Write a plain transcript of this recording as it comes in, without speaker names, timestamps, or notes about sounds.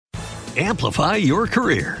Amplify your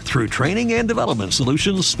career through training and development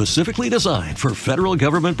solutions specifically designed for federal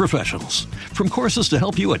government professionals. From courses to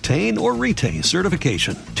help you attain or retain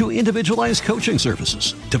certification, to individualized coaching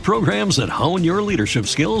services, to programs that hone your leadership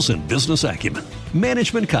skills and business acumen,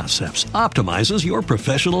 Management Concepts optimizes your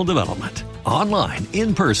professional development. Online,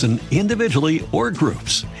 in person, individually, or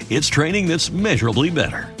groups, it's training that's measurably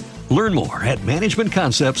better. Learn more at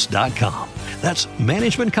managementconcepts.com. That's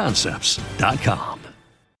managementconcepts.com.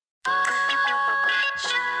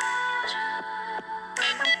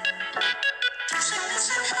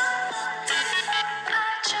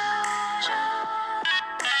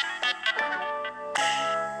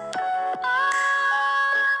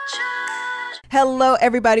 Hello,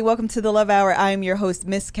 everybody. Welcome to the Love Hour. I am your host,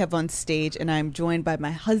 Miss Kev on Stage, and I'm joined by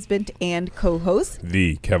my husband and co-host,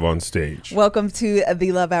 The Kev on Stage. Welcome to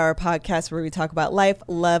the Love Hour podcast, where we talk about life,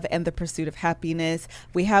 love, and the pursuit of happiness.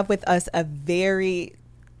 We have with us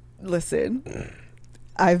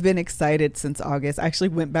I've been excited since August. I actually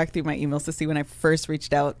went back through my emails to see when I first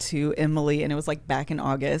reached out to Emily, and it was like back in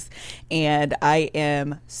August. And I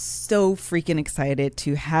am so freaking excited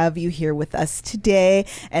to have you here with us today.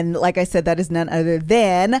 And like I said, that is none other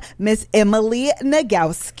than Miss Emily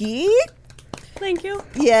Nagoski. Thank you.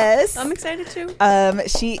 Yes. I'm excited too.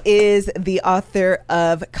 She is the author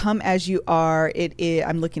of Come As You Are.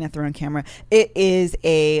 I'm looking at the wrong camera. It is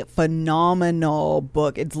a phenomenal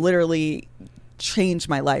book. It's literally changed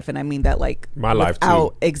my life, and I mean that like my life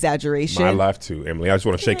without too. Exaggeration. My life too, Emily. I just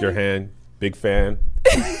want to shake your hand. Big fan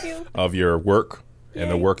of your work and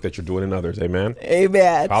the work that you're doing in others. Amen.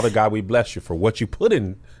 Amen. Father God, we bless you for what you put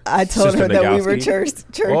in. I told her that we were churchy.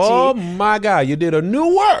 Oh my God, you did a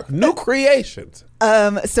new work, new creations.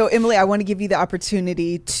 So Emily, I want to give you the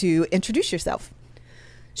opportunity to introduce yourself.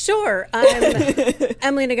 Sure. I'm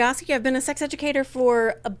Emily Nagoski. I've been a sex educator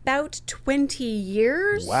for about 20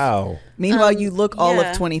 years. Wow. Meanwhile, you look all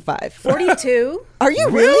of 25. 42. Are you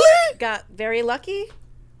really? Got very lucky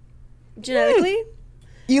genetically.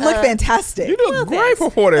 You look fantastic. You look great for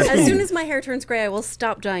 42. As soon as my hair turns gray, I will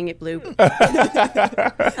stop dyeing it blue. Yeah,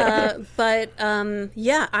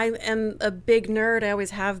 I am a big nerd. I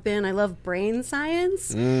always have been. I love brain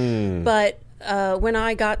science. But when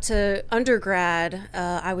I got to undergrad,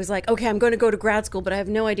 I was like, okay, I'm going to go to grad school, but I have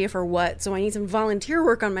no idea for what. So I need some volunteer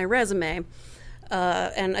work on my resume.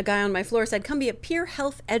 And a guy on my floor said, come be a peer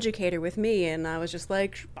health educator with me. And I was just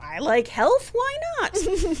like, I like health? Why not?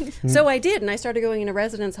 So I did. And I started going into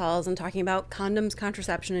residence halls and talking about condoms,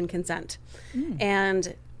 contraception, and consent.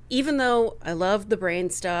 And even though I loved the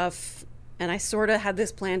brain stuff, and I sort of had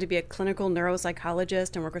this plan to be a clinical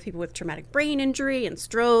neuropsychologist and work with people with traumatic brain injury and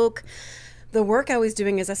stroke, the work I was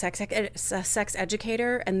doing as a sex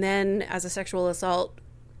educator and then as a sexual assault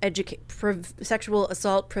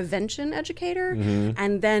prevention educator,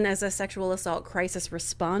 and then as a sexual assault crisis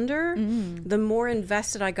responder, the more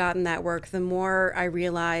invested I got in that work, the more I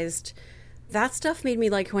realized that stuff made me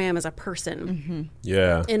like who I am as a person.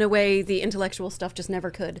 Yeah. In a way the intellectual stuff just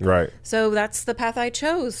never could. Right. So that's the path I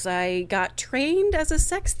chose. I got trained as a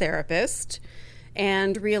sex therapist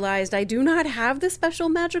and realized I do not have the special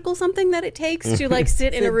magical something that it takes to like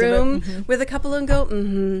sit in a room with a couple and go,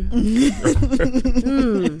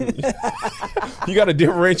 You got to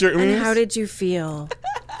differentiate. And how did you feel?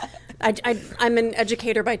 I'm an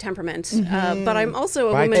educator by temperament, but I'm also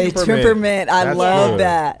a woman. Temperament. I love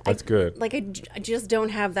that. That's good. Like I just don't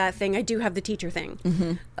have that thing. I do have the teacher thing.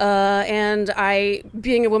 And I,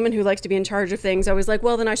 being a woman who likes to be in charge of things, I was like,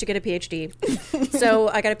 well, then I should get a PhD. So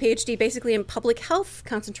I got a PhD basically in public health,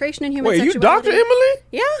 concentration in human sexuality. Wait, you Dr. Emily?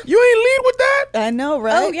 Yeah. You ain't lead with that? I know,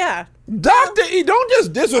 right? Oh, yeah. Dr. E, don't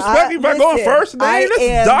just disrespect me by going first name. This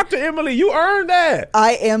is Dr. Emily. You earned that.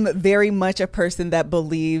 I am very much a person that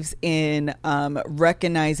believes in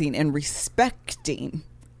recognizing and respecting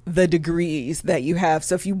the degrees that you have.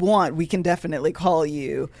 So if you want, we can definitely call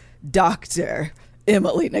you Dr.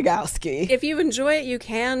 Emily Nagoski. If you enjoy it, you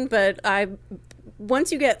can, but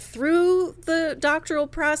once you get through the doctoral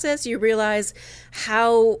process, you realize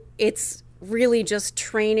how it's really just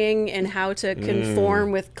training and how to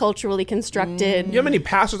conform with culturally constructed. You know how many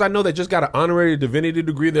pastors I know that just got an honorary divinity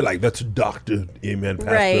degree? They're like, that's a doctor. Amen,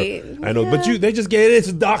 pastor. Right. I know, but they just get it. It's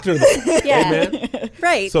a doctor. Yeah. Amen.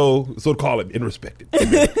 Right. So call it and respect it.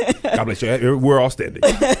 Amen. God bless you. We're all standing.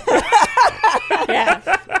 Yeah.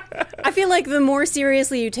 I feel like the more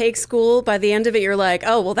seriously you take school, by the end of it, you're like,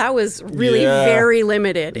 oh, well, that was really very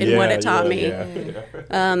limited in what it taught me.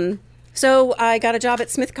 So I got a job at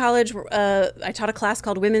Smith College. I taught a class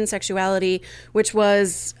called Women's Sexuality, which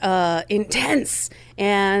was intense.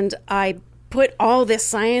 And I put all this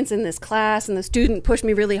science in this class, and the student pushed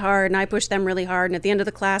me really hard and I pushed them really hard. And at the end of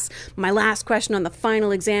the class, my last question on the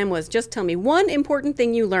final exam was, just tell me one important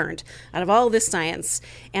thing you learned out of all this science.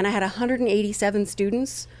 And I had 187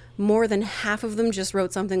 students. More than half of them just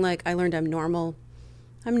wrote something like, I learned I'm normal.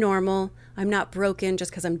 I'm normal. I'm not broken.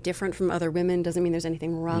 Just because I'm different from other women doesn't mean there's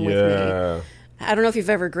anything wrong with me. I don't know if you've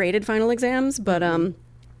ever graded final exams, but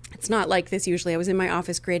it's not like this usually. I was in my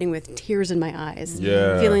office grading with tears in my eyes,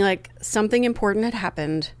 feeling like something important had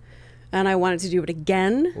happened, and I wanted to do it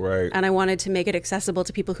again, and I wanted to make it accessible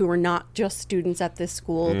to people who were not just students at this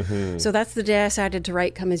school. So that's the day I decided to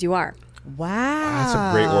write Come As You Are. Wow. That's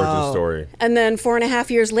a great origin story. And then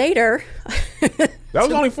 4.5 years later... That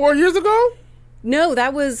was only 4 years ago? No,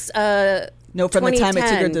 that was... No, from the time it took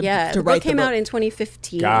her to write the book. The book came out in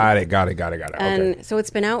 2015. Got it. And so it's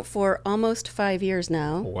been out for almost 5 years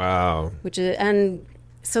now. Wow. And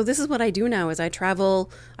so this is what I do now is I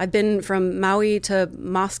travel. I've been from Maui to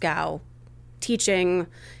Moscow teaching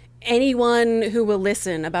anyone who will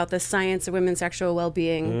listen about the science of women's sexual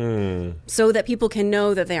well-being so that people can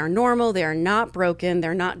know that they are normal, they are not broken,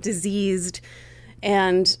 they're not diseased.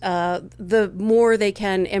 And the more they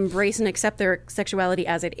can embrace and accept their sexuality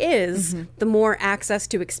as it is, the more access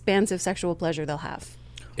to expansive sexual pleasure they'll have.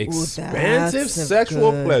 Expansive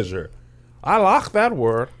sexual pleasure. I like that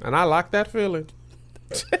word, and I like that feeling.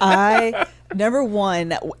 Number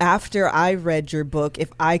one, after I read your book,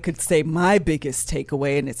 if I could say my biggest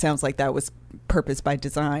takeaway, and it sounds like that was purpose by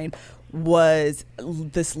design, was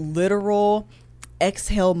this literal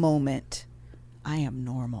exhale moment. I am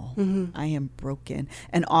normal. I am broken.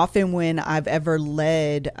 And often when I've ever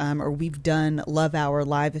led or we've done Love Hour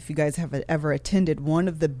Live, if you guys have ever attended, one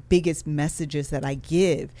of the biggest messages that I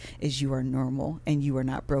give is you are normal and you are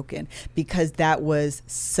not broken, because that was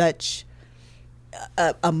such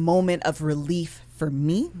a moment of relief for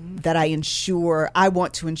me that I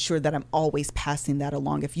want to ensure that I'm always passing that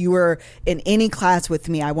along. If you are in any class with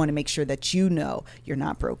me, I want to make sure that you know you're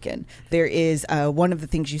not broken. There is one of the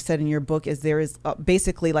things you said in your book is there is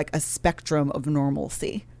basically like a spectrum of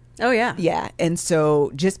normalcy. Oh, yeah. Yeah. And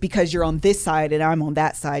so just because you're on this side and I'm on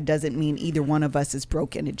that side doesn't mean either one of us is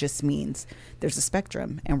broken. It just means there's a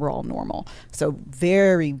spectrum and we're all normal. So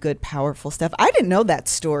very good, powerful stuff. I didn't know that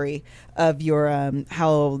story of your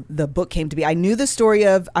how the book came to be. I knew the story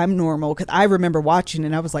of I'm normal because I remember watching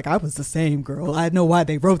and I was like, I was the same girl. I know why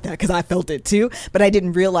they wrote that because I felt it too. But I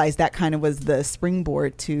didn't realize that kind of was the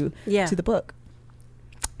springboard to the book.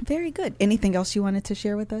 Very good. Anything else you wanted to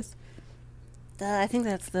share with us? I think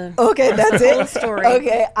that's the whole story.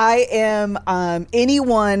 Okay, I am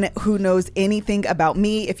anyone who knows anything about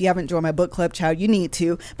me. If you haven't joined my book club, child, you need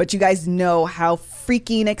to. But you guys know how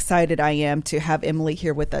freaking excited I am to have Emily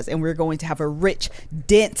here with us, and we're going to have a rich,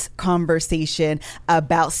 dense conversation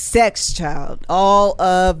about sex, child. All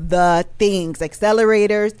of the things,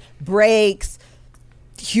 accelerators, brakes,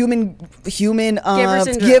 human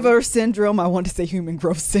giver syndrome. I want to say human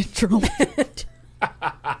growth syndrome.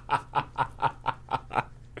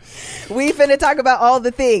 We finna talk about all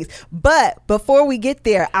the things. But before we get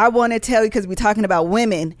there, I want to tell you, because we're talking about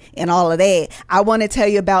women and all of that, I want to tell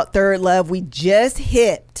you about Third Love. We just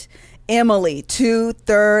hit Emily to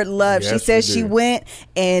Third Love. Yes, she says she went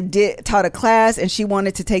and taught a class, and she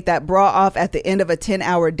wanted to take that bra off at the end of a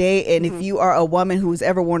 10-hour day. And if you are a woman who's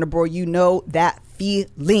ever worn a bra, you know that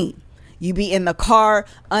feeling. You be in the car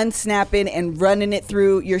unsnapping and running it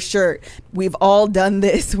through your shirt. We've all done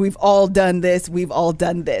this. We've all done this. We've all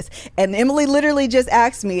done this. And Emily literally just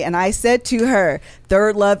asked me, and I said to her,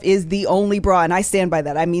 Third Love is the only bra. And I stand by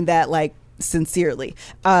that. I mean that like sincerely.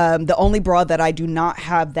 The only bra that I do not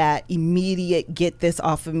have that immediate get this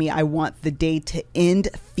off of me, I want the day to end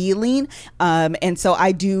feeling. And so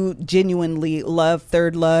I do genuinely love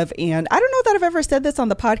Third Love. And I don't know that I've ever said this on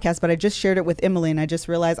the podcast, but I just shared it with Emily and I just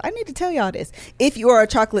realized I need to tell y'all this. If you are a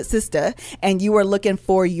chocolate sister and you are looking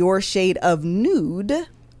for your shade of nude,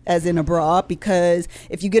 as in a bra, because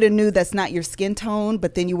if you get a nude that's not your skin tone,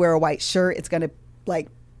 but then you wear a white shirt, it's going to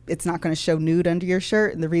it's not going to show nude under your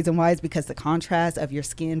shirt. And the reason why is because the contrast of your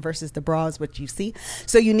skin versus the bra is what you see.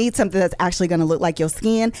 So you need something that's actually going to look like your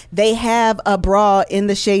skin. They have a bra in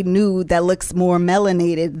the shade nude that looks more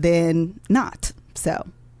melanated than not. So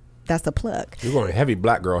that's a plug. You're going heavy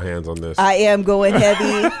black girl hands on this. I am going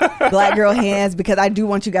heavy black girl hands because I do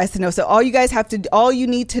want you guys to know. So all you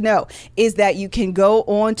need to know is that you can go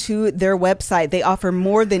onto their website. They offer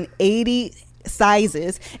more than 80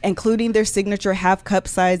 sizes, including their signature half cup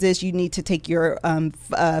sizes. You need to take your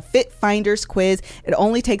Fit Finders quiz. It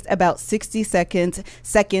only takes about 60 seconds,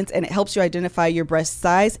 and it helps you identify your breast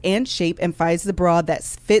size and shape and finds the bra that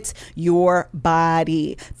fits your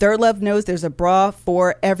body. Third Love knows there's a bra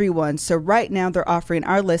for everyone. So right now they're offering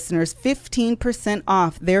our listeners 15%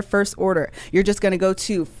 off their first order. You're just going to go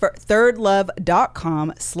to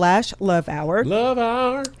thirdlove.com/lovehour. Love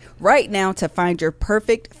hour. Right now to find your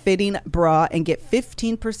perfect fitting bra and get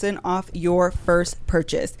 15% off your first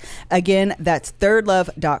purchase. Again, that's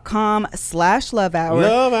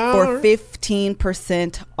thirdlove.com/lovehour for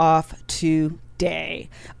 15% off today.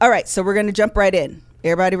 All right, so we're going to jump right in.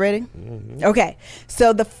 Everybody ready? Mm-hmm. Okay.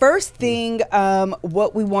 So the first thing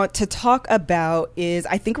what we want to talk about is,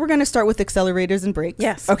 I think we're going to start with accelerators and brakes.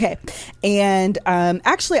 Yes. Okay. And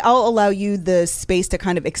actually, I'll allow you the space to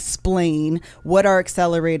kind of explain what are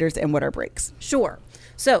accelerators and what are brakes. Sure.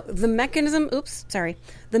 So the mechanism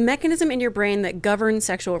in your brain that governs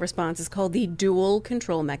sexual response is called the dual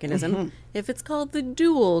control mechanism. Mm-hmm. If it's called the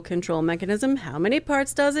dual control mechanism, how many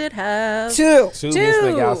parts does it have? Two. Miss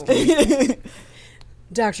Nagowski.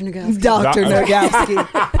 Dr. Nagowski. Dr.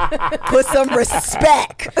 Nagowski. Put some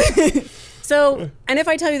respect. So, and if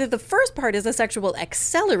I tell you that the first part is a sexual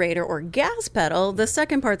accelerator or gas pedal, the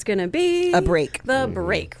second part's going to be a brake. The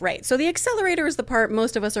brake, right. So the accelerator is the part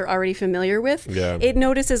most of us are already familiar with. Yeah. It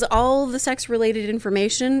notices all the sex-related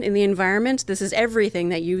information in the environment. This is everything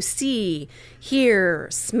that you see, hear,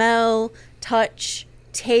 smell, touch,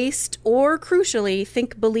 taste, or crucially,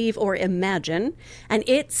 think, believe, or imagine. And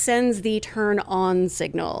it sends the turn on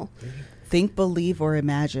signal. Think, believe, or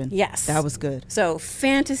imagine. Yes. That was good. So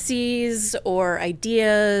fantasies or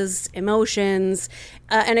ideas, emotions,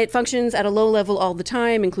 and it functions at a low level all the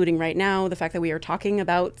time, including right now. The fact that we are talking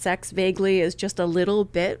about sex vaguely is just a little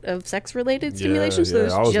bit of sex-related stimulation. So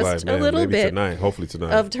there's just a little bit tonight, hopefully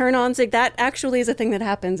tonight, of turn on. That actually is a thing that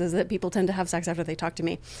happens, is that people tend to have sex after they talk to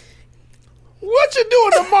me. What you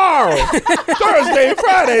doing tomorrow? Thursday,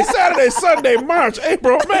 Friday, Saturday, Sunday, March,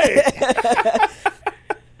 April, May.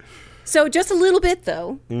 So just a little bit,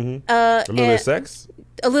 though. Mm-hmm. A little bit of sex?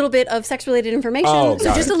 A little bit of sex-related information. Oh,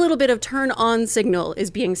 so just a little bit of turn-on signal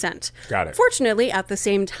is being sent. Got it. Fortunately, at the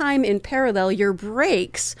same time, in parallel, your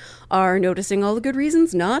brakes are noticing all the good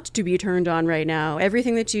reasons not to be turned on right now.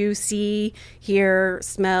 Everything that you see, hear,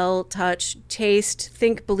 smell, touch, taste,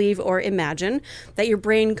 think, believe, or imagine, that your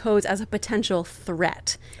brain codes as a potential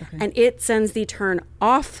threat. Okay. And it sends the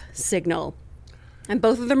turn-off signal. And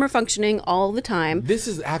both of them are functioning all the time. This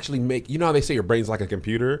is actually you know how they say your brain's like a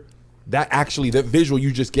computer? That actually, the visual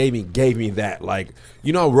you just gave me that. Like,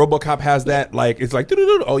 you know, RoboCop has that. Like, it's like,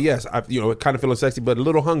 oh yes, kind of feeling sexy, but a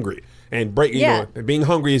little hungry. And being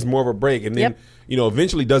hungry is more of a break. And then,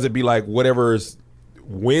 eventually does it be like whatever's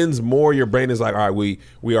wins more, your brain is like, all right,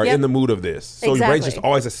 we are in the mood of this. So your brain's just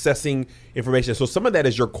always assessing information. So some of that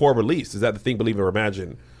is your core beliefs. Is that the think, believe, or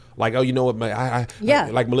imagine? Like, oh, you know what,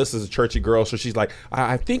 like Melissa's a churchy girl, so she's like,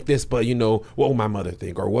 I think this, but what will my mother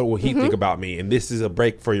think, or what will he think about me? And this is a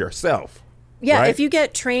break for yourself. Yeah, right? If you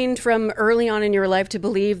get trained from early on in your life to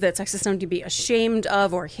believe that sex is something to be ashamed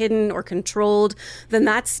of or hidden or controlled, then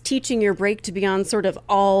that's teaching your brake to be on sort of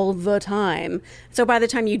all the time. So by the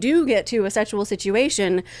time you do get to a sexual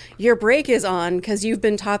situation, your brake is on because you've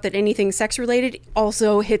been taught that anything sex-related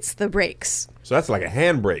also hits the brakes. So that's like a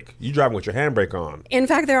handbrake. You driving with your handbrake on. In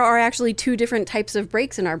fact, there are actually two different types of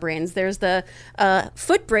brakes in our brains. There's the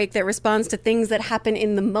foot brake that responds to things that happen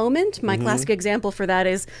in the moment. My classic example for that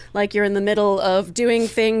is like you're in the middle of doing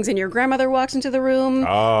things and your grandmother walks into the room,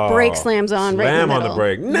 brake slams on right in the middle. Slam on the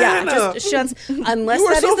brake. Yeah, just shuts. Unless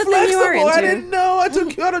that is the thing you are into. I didn't know. I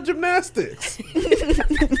took you out of gymnastics.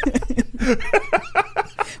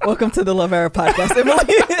 Welcome to the Love Hour podcast, Emily.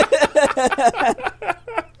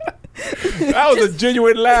 That was a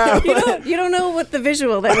genuine laugh. You don't know what the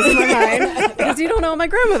visual that was in my mind, because you don't know what my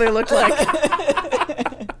grandmother looked like.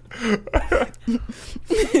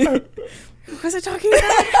 What was I talking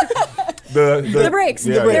about? The brakes.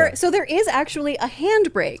 Yeah. So there is actually a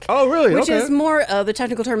handbrake. Oh, really? Which Okay. is more, the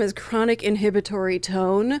technical term is chronic inhibitory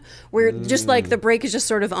tone, where just like the brake is just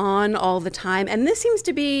sort of on all the time. And this seems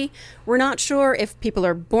to be, we're not sure if people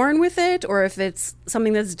are born with it or if it's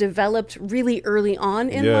something that's developed really early on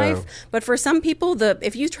in life. But for some people,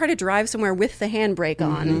 if you try to drive somewhere with the handbrake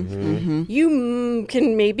on, you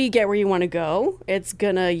can maybe get where you want to go. It's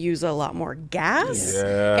going to use a lot more gas. Yes.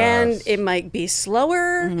 And it might be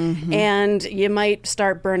slower, and you might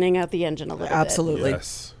start burning out the engine a little bit. Absolutely.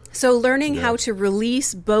 Yes. So learning how to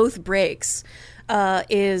release both brakes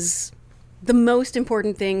is the most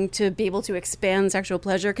important thing to be able to expand sexual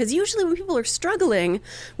pleasure, because usually when people are struggling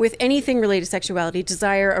with anything related to sexuality,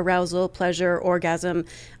 desire, arousal, pleasure, orgasm,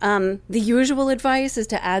 the usual advice is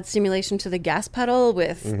to add stimulation to the gas pedal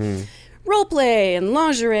with role play and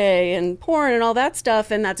lingerie and porn and all that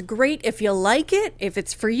stuff. And that's great if you like it. If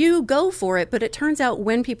it's for you, go for it. But it turns out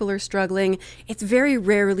when people are struggling, it's very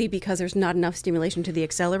rarely because there's not enough stimulation to the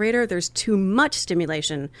accelerator. There's too much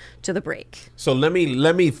stimulation to the brake. So let me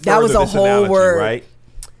further That was a this whole analogy, word. right?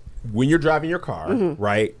 When you're driving your car,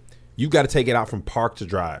 right, you've got to take it out from park to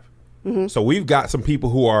drive. So we've got some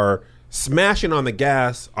people who are smashing on the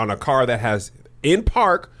gas on a car that has in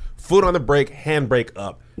park, foot on the brake, handbrake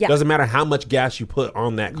up. Yeah. Doesn't matter how much gas you put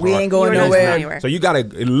on that car. We ain't going You're not nowhere. going anywhere. So you got to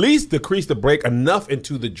at least decrease the brake enough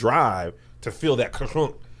into the drive to feel that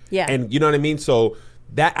clunk. Yeah. And you know what I mean? So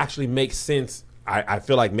that actually makes sense. I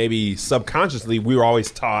feel like maybe subconsciously we were always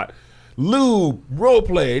taught lube, role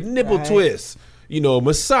play, nipple twists,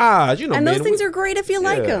 massage. And those things are great if you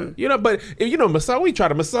like them. But if, massage, we try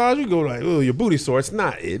to massage, you go like, oh, your booty sore. It's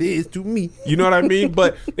not. It is to me. You know what I mean?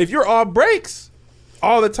 But if you're all brakes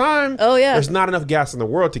all the time, Oh, yeah. there's not enough gas in the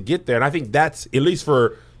world to get there. And I think that's, at least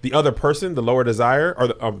for the other person, the lower desire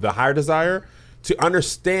or the higher desire, to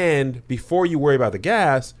understand before you worry about the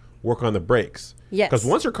gas, work on the brakes. Yes. Because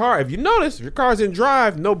once if you notice, if your car's in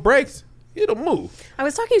drive, no brakes, it'll move. I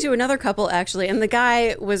was talking to another couple actually, and the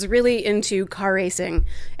guy was really into car racing,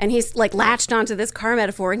 and he's like latched onto this car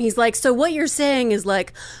metaphor, and he's like, so what you're saying is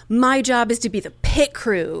like, my job is to be the pit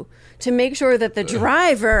crew to make sure that the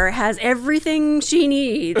driver has everything she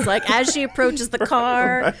needs. Like as she approaches the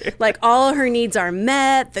car, like all her needs are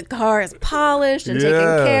met, the car is polished and taken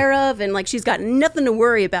Yeah. care of, and like she's got nothing to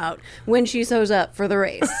worry about when she shows up for the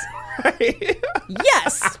race.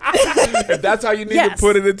 Yes. If that's how you need to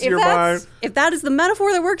put it into your mind. If that is the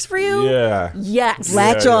metaphor that works for you, Yeah. yes.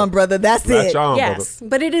 Latch Yeah, on, yeah. brother. That's Latch it. on, Yes, brother.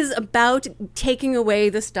 but it is about taking away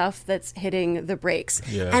the stuff that's hitting the brakes.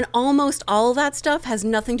 Yeah. And almost all of that stuff has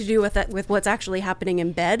nothing to do with what's actually happening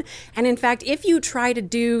in bed. And in fact, if you try to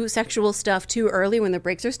do sexual stuff too early when the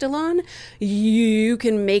brakes are still on, you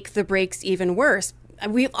can make the brakes even worse.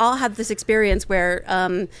 We've all had this experience where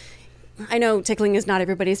I know tickling is not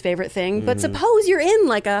everybody's favorite thing, but suppose you're in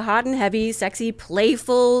like a hot and heavy, sexy,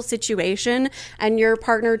 playful situation and your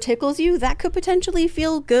partner tickles you, that could potentially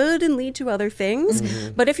feel good and lead to other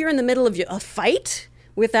things. But if you're in the middle of a fight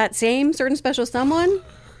with that same certain special someone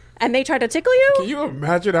and they try to tickle you, Can you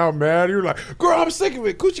imagine how mad you're like, girl, I'm sick of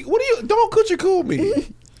it. Coochie, don't coochie cool me. you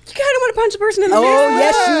kind of want to punch the person in the Oh, face.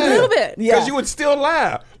 yes, you a do. little bit. Yeah. Because you would still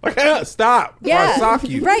laugh. Like, stop. Or Yeah, I sock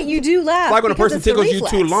you. right. You do laugh. It's like when a because person it's the tickles you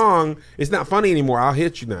too reflex. long, it's not funny anymore. I'll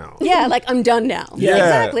hit you now. Yeah, like I'm done now. Yeah,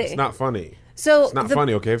 exactly. It's not funny. So It's not the-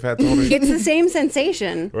 funny, okay, Fat Tony? It's the same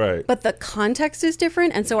sensation, Right. but the context is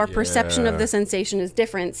different, and so our perception of Yeah. the sensation is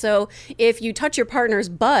different. So if you touch your partner's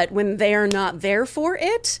butt when they are not there for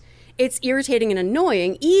it, it's irritating and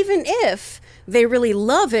annoying, even if they really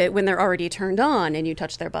love it when they're already turned on and you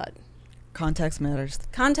touch their butt. Context matters.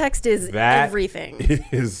 Context is That everything.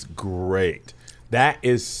 is great. That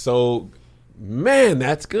is so, man,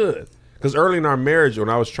 that's good. Because early in our marriage, when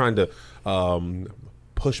I was trying to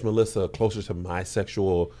push Melissa closer to my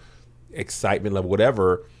sexual excitement level,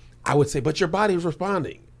 whatever, I would say, but your body was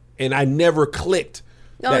responding. And I never clicked.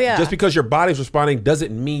 Oh, that yeah. Just because your body's responding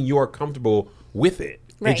doesn't mean you're comfortable with it.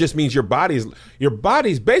 Right. It just means your body's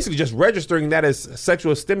basically just registering that as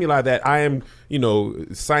sexual stimuli that I am,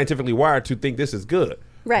 scientifically wired to think this is good.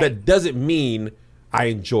 Right. That doesn't mean I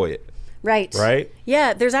enjoy it. Right. Right?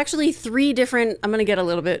 Yeah, there's actually 3 different. I'm going to get a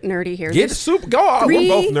little bit nerdy here. Get There's super. Go on. three-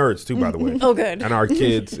 We're both nerds too, by the way. Oh, good. And our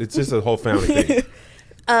kids. It's just a whole family thing.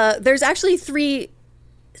 There's actually 3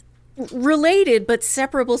 related but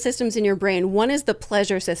separable systems in your brain. One is the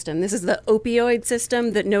pleasure system. This is the opioid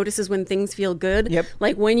system that notices when things feel good. Yep.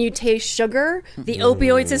 Like when you taste sugar, the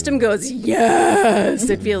opioid system goes, yes,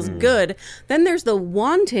 it feels good. Then there's the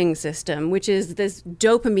wanting system, which is this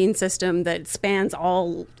dopamine system that spans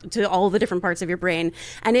all the different parts of your brain,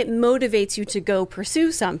 and it motivates you to go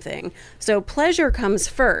pursue something. So pleasure comes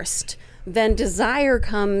first. Then desire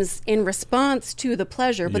comes in response to the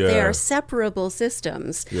pleasure, but they Yeah. are separable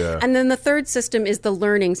systems. Yeah. And then the third system is the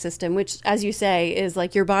learning system, which, as you say, is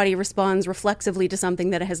like your body responds reflexively to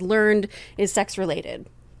something that it has learned is sex related.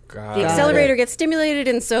 God. The accelerator gets stimulated,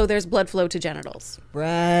 and so there's blood flow to genitals.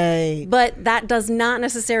 Right. But that does not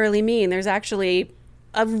necessarily mean there's actually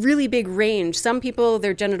a really big range. Some people,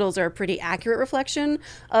 their genitals are a pretty accurate reflection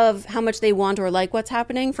of how much they want or like what's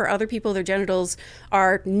happening. For other people, their genitals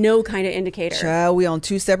are no kind of indicator. Child, we on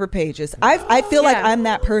 2 separate pages. I feel like Yeah. I'm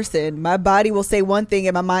that person. My body will say one thing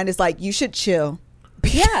and my mind is like, you should chill.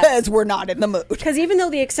 because we're not in the mood. Because even though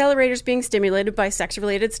the accelerator is being stimulated by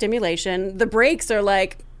sex-related stimulation, the brakes are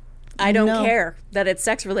like, I don't care that it's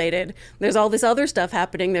sex-related. There's all this other stuff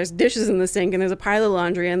happening. There's dishes in the sink, and there's a pile of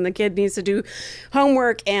laundry, and the kid needs to do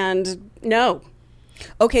homework, and no.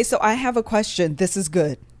 Okay, so I have a question. This is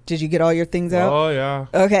good. Did you get all your things out? Oh, yeah.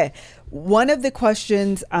 Okay. One of the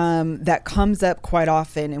questions that comes up quite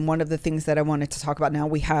often, and one of the things that I wanted to talk about now,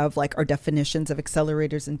 we have like our definitions of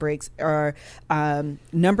accelerators and brakes are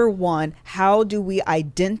number one, how do we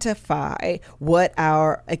identify what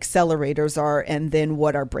our accelerators are and then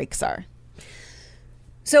what our brakes are?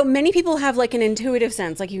 So many people have like an intuitive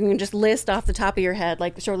sense, like you can just list off the top of your head,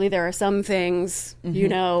 like surely there are some things, you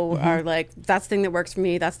know, are like, that's the thing that works for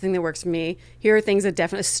me, that's the thing that works for me. Here are things that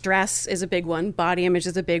definitely, stress is a big one, body image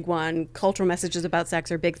is a big one, cultural messages about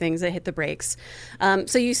sex are big things that hit the brakes.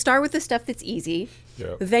 So you start with the stuff that's easy.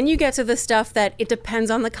 Yep. Then you get to the stuff that it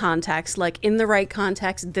depends on the context, like in the right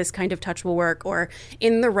context, this kind of touch will work, or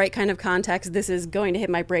in the right kind of context, this is going to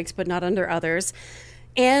hit my brakes, but not under others.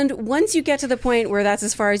 And once you get to the point where that's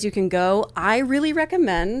as far as you can go, I really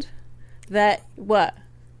recommend that, what?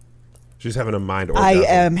 She's having a mind orgasm. I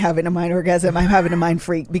am having a mind orgasm. I'm having a mind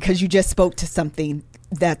freak because you just spoke to something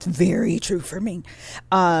that's very true for me.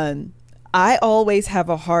 I always have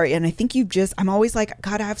a hard, and I think I'm always like,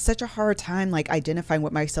 God, I have such a hard time like identifying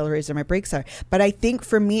what my accelerators and my brakes are. But I think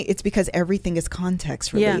for me, it's because everything is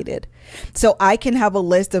context related. Yeah. So I can have a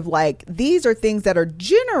list of like, these are things that are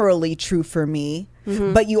generally true for me.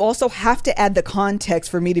 Mm-hmm. But you also have to add the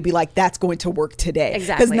context for me to be like, that's going to work today.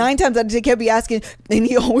 Exactly. Because 9 times out of 10, he'll be asking, and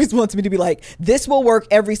he always wants me to be like, this will work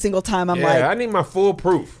every single time. I'm like, I need my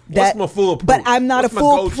foolproof. What's my foolproof? But I'm not a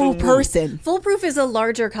foolproof person. Foolproof is a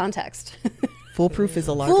larger context. Foolproof is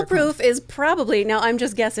a larger Foolproof context. is probably, now I'm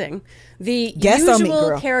just guessing, the Guess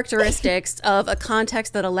usual characteristics of a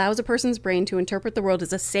context that allows a person's brain to interpret the world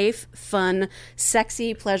as a safe, fun,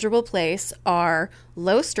 sexy, pleasurable place are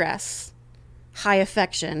low stress, high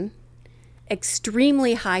affection,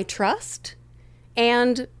 extremely high trust,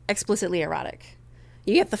 and explicitly erotic.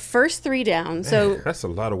 You get the first 3 down. So that's a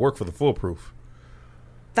lot of work for the foolproof.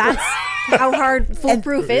 That's how hard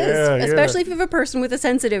foolproof is, especially if you have a person with a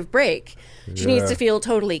sensitive break. She needs to feel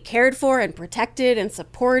totally cared for and protected and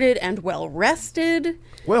supported and well rested.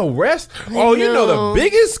 Well rest? Oh, you know the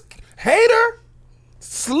biggest hater?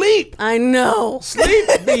 Sleep. I know.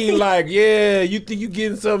 Sleep be like, you think you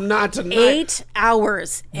getting something not tonight. 8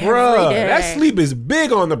 hours Bruh, every day. that sleep is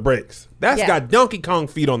big on the brakes. That's got Donkey Kong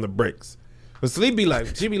feet on the brakes. But sleep be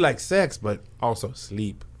like, she be like sex, but also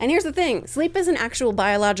sleep. And here's the thing. Sleep is an actual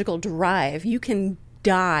biological drive. You can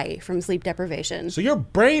die from sleep deprivation. So your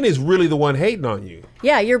brain is really the one hating on you.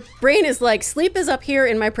 Yeah, your brain is like, sleep is up here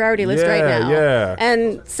in my priority list right now. Yeah.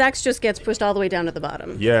 And sex just gets pushed all the way down to the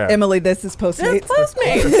bottom. Yeah. Emily, this is Postmates. That's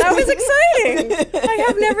Postmates. That was exciting. I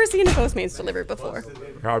have never seen a Postmates delivered before.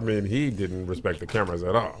 I mean, he didn't respect the cameras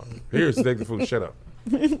at all. Here's take the food. Shut up.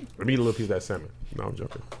 Let me eat a little piece of that salmon. No, I'm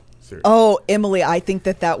joking. Seriously. Oh, Emily, I think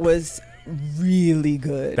that was really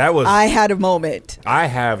good. I had a moment. I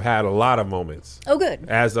have had a lot of moments. Oh, good.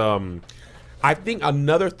 As I think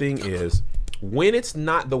another thing is when it's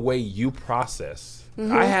not the way you process.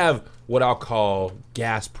 I have what I'll call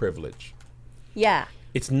gas privilege. Yeah.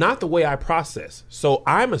 It's not the way I process. So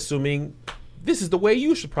I'm assuming this is the way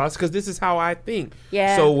you should process because this is how I think.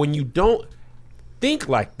 Yeah. So when you don't think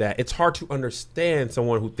like that, it's hard to understand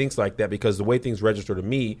someone who thinks like that because the way things register to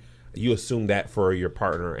me, you assume that for your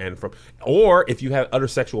partner or if you have other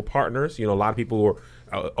sexual partners, a lot of people who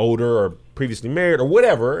are older or previously married or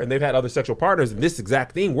whatever, and they've had other sexual partners and this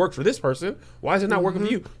exact thing works for this person. Why is it not working for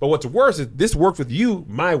you? But what's worse is this worked with you,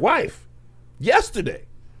 my wife, yesterday.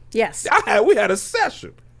 Yes. We had a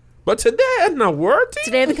session, but today it's not working.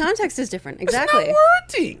 Today the context is different. Exactly. It's not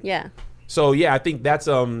working. Yeah. So I think that's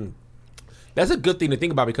a good thing to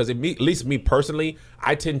think about because at least me personally,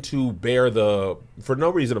 I tend to for no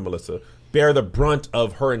reason, Melissa, bear the brunt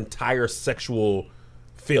of her entire sexual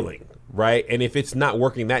feeling, right? And if it's not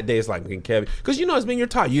working that day, it's like, Kevin, because it's been your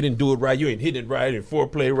taught, you didn't do it right, you ain't hitting it right, and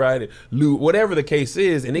foreplay right, and whatever the case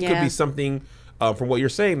is, and it could be something from what you're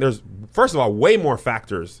saying. There's, first of all, way more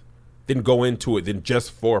factors than go into it than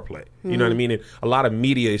just foreplay. You know what I mean? And a lot of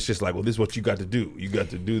media is just like, well, this is what you got to do. You got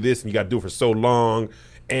to do this, and you got to do it for so long.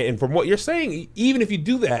 And from what you're saying, even if you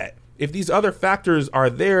do that, if these other factors are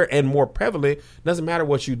there and more prevalent, it doesn't matter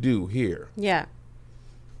what you do here. Yeah.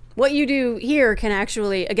 What you do here can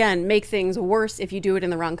actually, again, make things worse if you do it in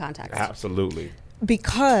the wrong context. Absolutely.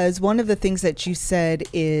 Because one of the things that you said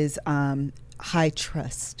is high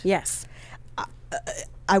trust. Yes.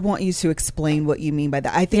 I want you to explain what you mean by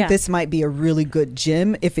that. I think this might be a really good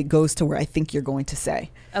gym if it goes to where I think you're going to say.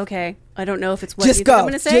 Okay, I don't know if it's what Just you think go. I'm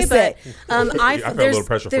going to say, Just but say. I felt a little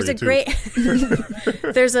pressure there's for a you, too. great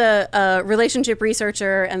there's a relationship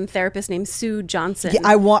researcher and therapist named Sue Johnson. Yeah,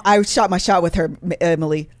 I shot my shot with her,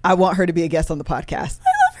 Emily. I want her to be a guest on the podcast. I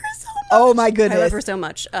love her so much. Oh my goodness. I love her so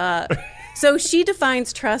much. So she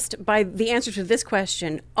defines trust by the answer to this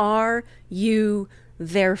question: are you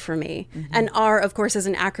there for me? And R, of course, is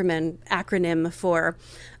an acronym for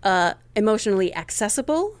emotionally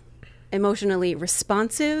accessible, emotionally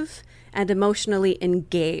responsive, and emotionally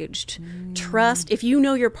engaged. Trust, if you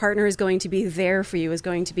know your partner is going to be there for you, is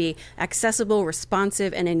going to be accessible,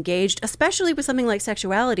 responsive, and engaged, especially with something like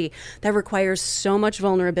sexuality that requires so much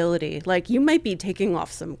vulnerability. Like, you might be taking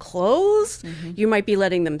off some clothes, you might be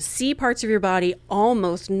letting them see parts of your body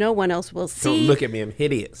almost no one else will see. Don't look at me, I'm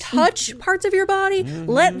hideous. Touch parts of your body.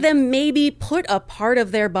 Let them maybe put a part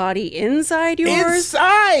of their body inside yours.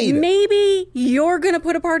 Inside! Maybe you're going to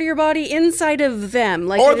put a part of your body inside of them.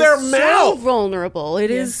 Like, Or it their is mouth. so vulnerable. It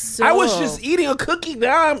is so... I was just eating a cookie,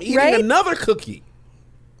 now I'm eating Right? another cookie.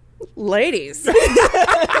 Ladies.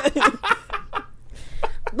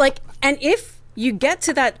 Like, and if you get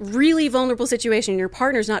to that really vulnerable situation, your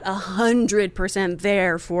partner's not 100%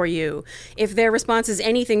 there for you. If their response is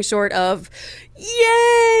anything short of,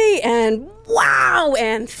 yay, and wow,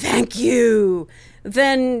 and thank you,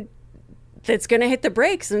 then it's going to hit the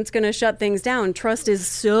brakes and it's going to shut things down. Trust is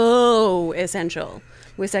so essential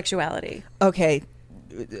with sexuality. Okay.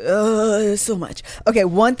 So much. Okay,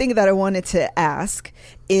 one thing that I wanted to ask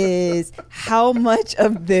is how much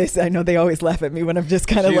of this, I know they always laugh at me when I'm just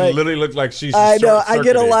kind of She like, literally looked like she's I know, I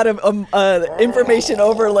get a short-circuited. lot of information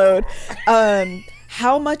overload.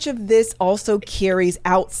 How much of this also carries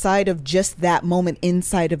outside of just that moment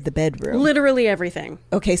inside of the bedroom? Literally everything.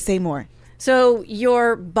 Okay, say more. So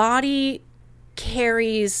your body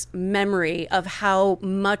carries memory of how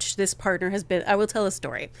much this partner has been. I will tell a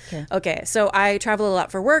story. Okay, so I travel a lot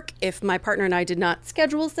for work. If my partner and I did not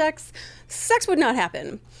schedule sex would not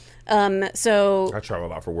happen. So I travel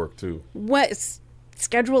a lot for work too.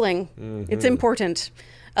 scheduling, it's important.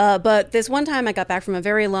 But this one time I got back from a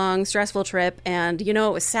very long, stressful trip, and it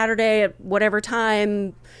was Saturday at whatever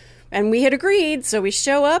time. And we had agreed, so we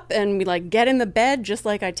show up and we get in the bed just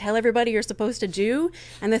like I tell everybody you're supposed to do.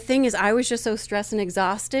 And the thing is, I was just so stressed and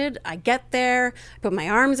exhausted. I get there, put my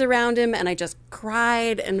arms around him, and I just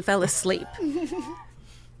cried and fell asleep.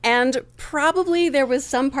 And probably there was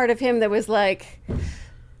some part of him that was like,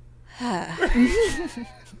 But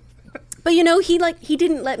he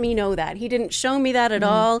didn't let me know that. He didn't show me that at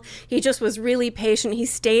all. He just was really patient. He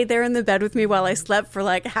stayed there in the bed with me while I slept for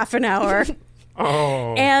half an hour.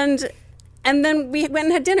 Oh. And then we went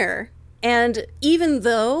and had dinner. And even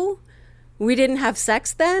though we didn't have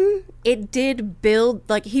sex then, it did build,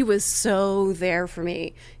 he was so there for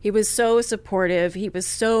me. He was so supportive. He was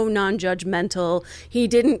so non-judgmental. He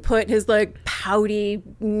didn't put his pouty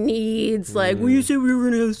needs well, you said we were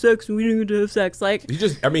going to have sex and we didn't get to have sex.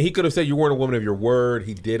 He could have said you weren't a woman of your word.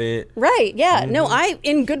 He didn't. Right, yeah. No, I,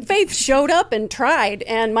 in good faith, showed up and tried,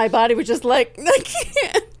 and my body was just I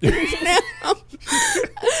can't now.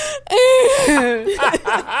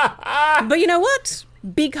 But you know what?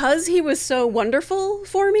 Because he was so wonderful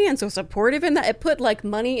for me and so supportive in that, it put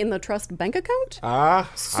money in the trust bank account. So I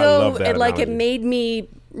love that it made me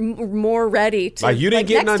more ready to. You didn't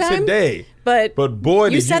get none time, today. But boy,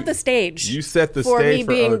 you set the stage. You set the for stage me for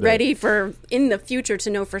being other days. ready for in the future to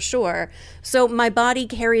know for sure. So my body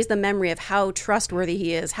carries the memory of how trustworthy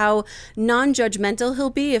he is, how non-judgmental he'll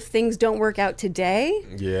be if things don't work out today.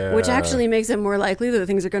 Yeah. Which actually makes it more likely that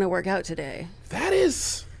things are going to work out today. That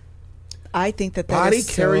is. I think that Body is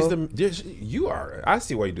carries so... them. You are. I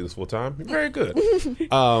see why you do this full time. Very good. We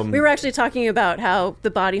were actually talking about how the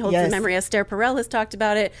body holds the memory. Esther Perel has talked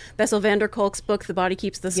about it. Bessel van der Kolk's book, The Body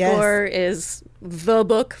Keeps the Score, is the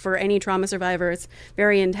book for any trauma survivor. It's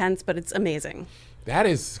very intense, but it's amazing. That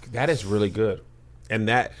is really good. And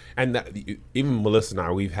that even Melissa and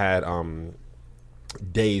I, we've had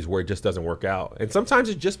days where it just doesn't work out, and sometimes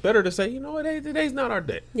it's just better to say, today's not our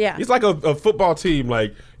day. Yeah, it's like a football team.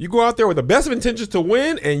 You go out there with the best of intentions to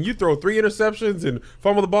win, and you throw 3 interceptions and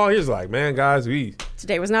fumble the ball. He's man, guys,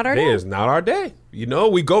 today was not our day. Today is not our day.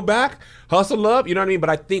 We go back, hustle up. You know what I mean? But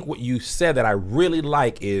I think what you said that I really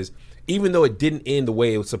like is, even though it didn't end the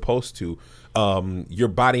way it was supposed to, your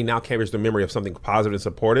body now carries the memory of something positive and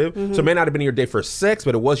supportive. So it may not have been your day for sex,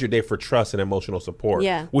 but it was your day for trust and emotional support.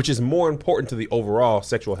 Yeah. Which is more important to the overall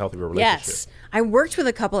sexual health of your relationship. Yes. I worked with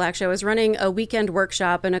a couple, actually. I was running a weekend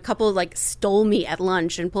workshop, and a couple like stole me at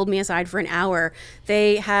lunch and pulled me aside for an hour.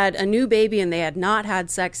 They had a new baby, and they had not had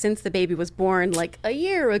sex since the baby was born like a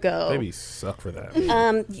year ago. Babies suck for that.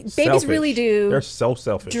 Babies Selfish. really do. They're so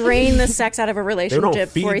selfish. Drain the sex out of a They don't relationship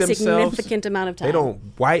feed for a themselves. significant amount of time. They don't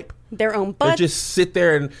wipe. Their own They butts. just sit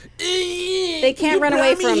there and They can't run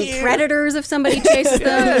away from predators if somebody chases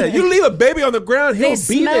Yeah, them. you leave a baby on the ground, he'll They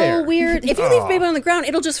be smell there. weird. If you leave baby on the ground,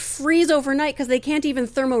 it'll just freeze overnight because they can't even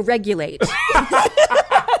thermoregulate.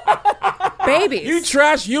 Babies. You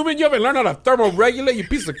trash human, you haven't learned how to thermoregulate, you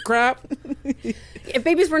piece of crap. If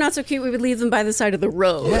babies were not so cute, we would leave them by the side of the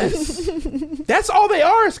road. That's all they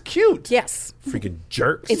are, is cute. Yes. Freaking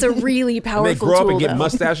jerks. It's a really and powerful they grow up tool, and get though.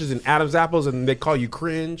 mustaches and Adam's apples and they call you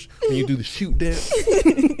cringe when you do the shoot dance.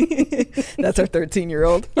 That's our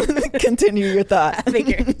 13-year-old. Continue your thought. I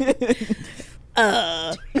figure.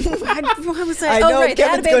 What was I? I know, Oh, right. They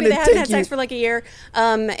had a Kevin's baby. gonna They hadn't had take you- sex for like a year.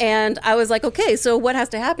 And I was like, okay, so what has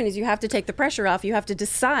to happen is you have to take the pressure off. You have to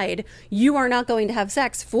decide you are not going to have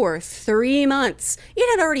sex for 3 months.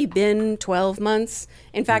 It had already been 12 months.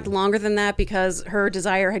 In fact, longer than that because her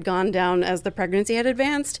desire had gone down as the pregnancy had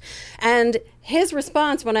advanced. And his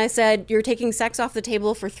response when I said, you're taking sex off the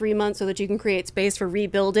table for 3 months so that you can create space for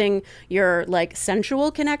rebuilding your like sensual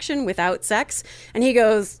connection without sex. And he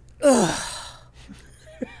goes, ugh.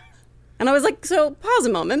 And I was like, so pause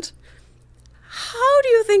a moment. How do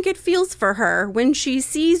you think it feels for her when she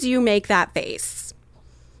sees you make that face?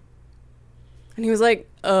 And he was like,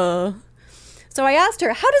 So I asked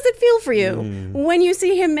her, how does it feel for you when you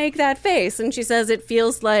see him make that face? And she says, it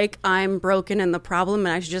feels like I'm broken in the problem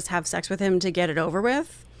and I should just have sex with him to get it over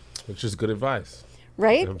with. Which is good advice.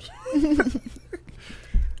 Right?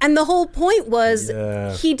 And the whole point was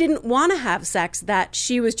Yeah. he didn't want to have sex that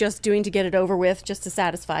she was just doing to get it over with, just to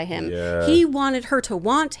satisfy him. Yeah. He wanted her to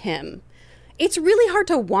want him. It's really hard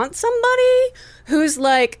to want somebody who's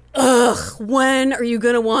like, ugh, when are you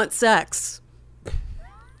going to want sex?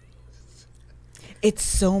 It's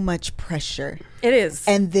so much pressure. It is.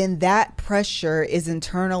 And then that pressure is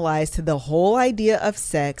internalized to the whole idea of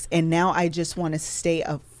sex. And now I just want to stay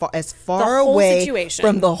as far whole away situation.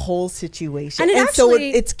 from the whole situation. And it so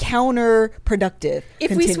actually- it's counterproductive.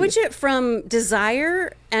 If we switch it from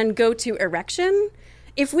desire and go to erection,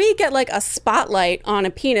 if we get like a spotlight on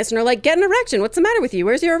a penis and are like, get an erection. What's the matter with you?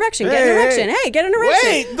 Where's your erection? Get an erection. Hey, get an erection.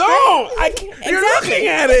 Wait, don't! I can't, You're looking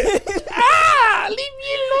at it. Leave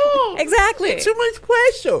me alone. Exactly. Too much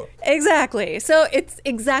pressure. Exactly. So it's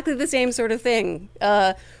exactly the same sort of thing.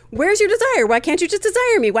 Where's your desire? Why can't you just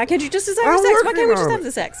desire me? Why can't you just desire I'm sex? Why working can't we just on have it.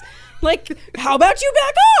 the sex? Like, how about you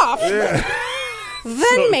back off?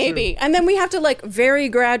 Then maybe. And then we have to like very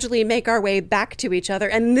gradually make our way back to each other.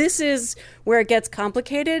 And this is where it gets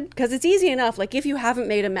complicated because it's easy enough. Like if you haven't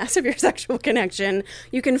made a mess of your sexual connection,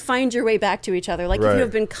 you can find your way back to each other. Like if Right. you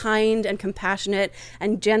have been kind and compassionate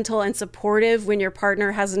and gentle and supportive when your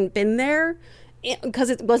partner hasn't been there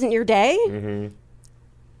because it wasn't your day.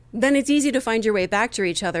 Then it's easy to find your way back to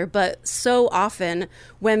each other. But so often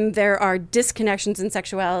when there are disconnections in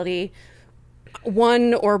sexuality,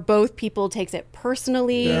 one or both people takes it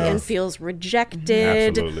personally Yeah. and feels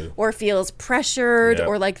rejected Absolutely. or feels pressured Yep.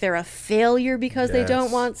 or like they're a failure because they don't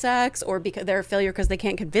Yes. want sex or because they're a failure because they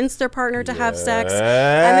can't convince their partner to have sex.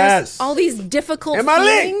 And there's Yes. all these difficult Am I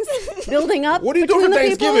late? feelings building up. What are you doing for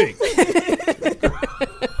between the Thanksgiving? people.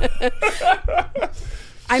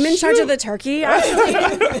 I'm in charge of the turkey,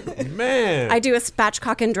 actually. Man. I do a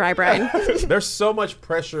spatchcock and dry brine. There's so much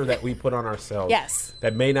pressure that we put on ourselves. Yes.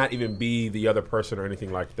 That may not even be the other person or anything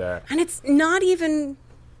like that. And it's not even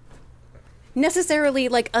necessarily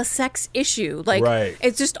like a sex issue. Like Right.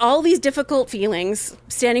 it's just all these difficult feelings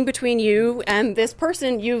standing between you and this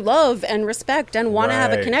person you love and respect and want to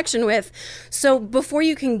have a Right. connection with. So before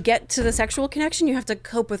you can get to the sexual connection, you have to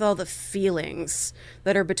cope with all the feelings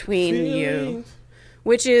that are between you,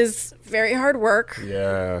 which is very hard work.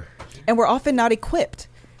 Yeah. And we're often not equipped.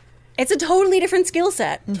 It's a totally different skill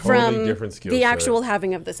set from different skill the set. actual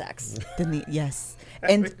having of the sex. Yes.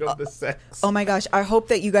 And Think of the sex. oh my gosh, I hope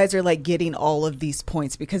that you guys are like getting all of these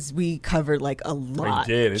points because we covered like a We lot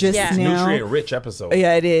did. It's just Yeah. a now. nutrient-rich episode.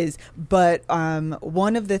 Yeah, it is. But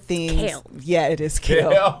one of the things, Kale. yeah, it is kale.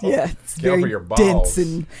 Kale. Yeah, it's Kale very for your dense balls.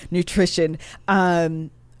 in nutrition.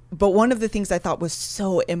 But one of the things I thought was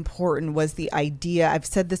so important was the idea. I've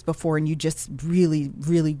said this before, and you just really,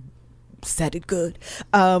 really said it good,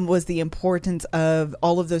 was the importance of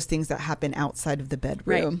all of those things that happen outside of the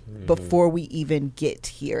bedroom before we even get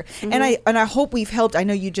here. And I hope we've helped. I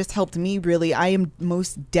know you just helped me, really. I am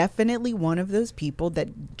most definitely one of those people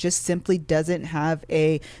that just simply doesn't have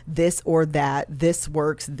a this or that, this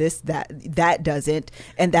works, this, that doesn't,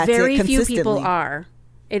 and that's very it consistently. few people are.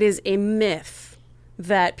 It is a myth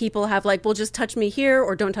that people have, like, well, just touch me here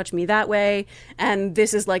or don't touch me that way. And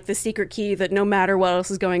this is like the secret key that no matter what else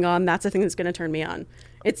is going on, that's the thing that's going to turn me on.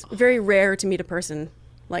 It's very rare to meet a person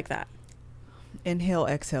like that. Inhale,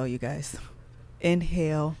 exhale, you guys.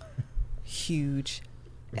 Inhale, huge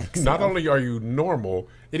exhale. Not only are you normal,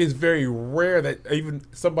 it is very rare that even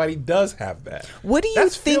somebody does have that. What do you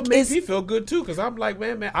think makes me feel good too? Because I'm like,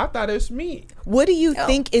 man, I thought it was me. What do you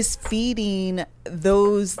think is feeding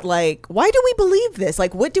those, like, why do we believe this?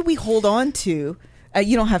 Like, what do we hold on to?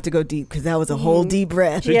 You don't have to go deep because that was a whole deep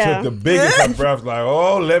breath. She took the biggest of breaths, like,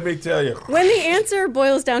 oh, let me tell you. When the answer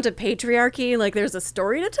boils down to patriarchy, like, there's a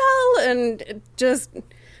story to tell, and it just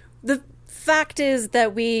the fact is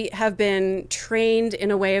that we have been trained in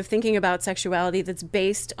a way of thinking about sexuality that's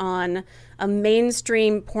based on a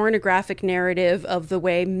mainstream pornographic narrative of the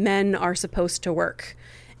way men are supposed to work.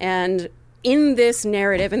 And in this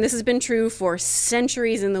narrative, and this has been true for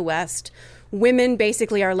centuries in the West, women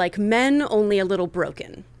basically are like men, only a little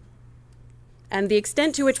broken. And the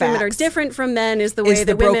extent to which women are different from men is the way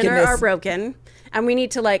that women are broken. And we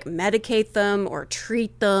need to, like, medicate them or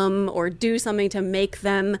treat them or do something to make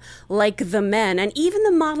them like the men. And even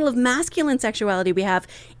the model of masculine sexuality we have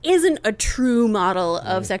isn't a true model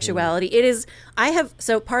of sexuality. It is,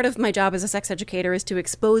 so part of my job as a sex educator is to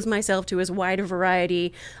expose myself to as wide a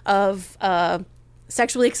variety of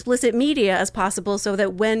sexually explicit media as possible, so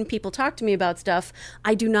that when people talk to me about stuff,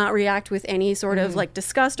 I do not react with any sort of, like,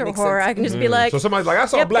 disgust or horror. I can just be like, so somebody's like, I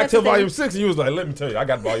saw Black Till Volume 6, and you was like, let me tell you, I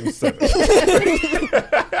got Volume 7.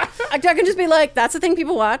 I can just be like, that's the thing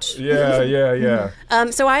people watch. Yeah.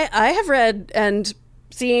 So I have read and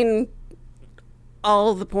seen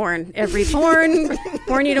all the porn, every porn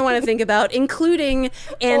you don't want to think about, including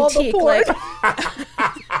antique. Like,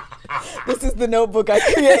 this is the notebook I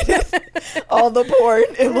created. All the porn,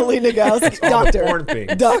 Emily Nagoski,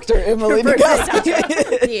 Dr. Emily Nagoski,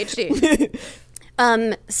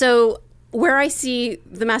 PhD. So where I see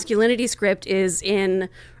the masculinity script is in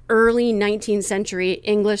early 19th century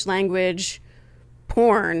English language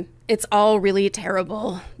porn. It's all really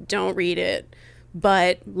terrible. Don't read it.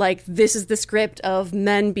 But, like, this is the script of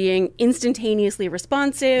men being instantaneously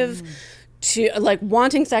responsive to, like,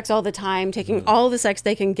 wanting sex all the time, taking all the sex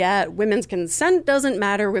they can get. Women's consent doesn't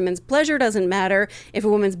matter. Women's pleasure doesn't matter. If a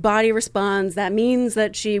woman's body responds, that means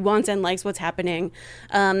that she wants and likes what's happening.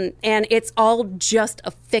 And it's all just a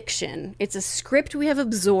fiction. It's a script we have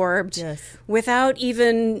absorbed without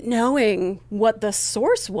even knowing what the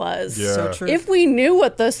source was. Yeah. So true. If we knew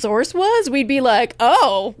what the source was, we'd be like,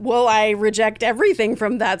 oh, well, I reject everything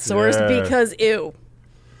from that source because ew.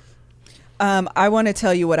 I want to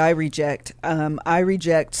tell you what I reject. I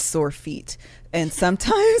reject sore feet. And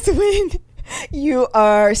sometimes when you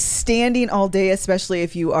are standing all day, especially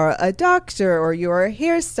if you are a doctor or you're a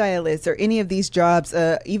hairstylist or any of these jobs,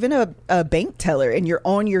 even a bank teller, and you're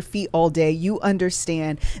on your feet all day, you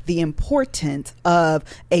understand the importance of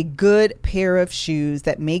a good pair of shoes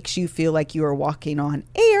that makes you feel like you are walking on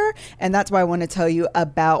air. And that's why I want to tell you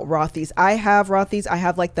about Rothy's. I have Rothy's. I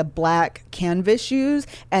have, like, the black canvas shoes.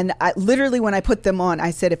 And I literally, when I put them on,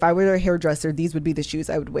 I said, if I were a hairdresser, these would be the shoes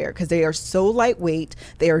I would wear, because they are so lightweight,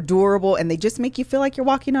 they are durable, and they just make you feel like you're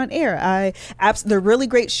walking on air. They're really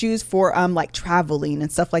great shoes for like traveling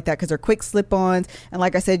and stuff like that, because they're quick slip-ons. And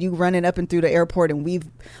like I said, you running up and through the airport, and we've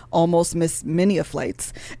almost missed many a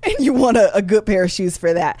flights, and you want a good pair of shoes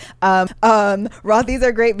for that. Rothy's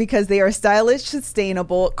are great because they are stylish,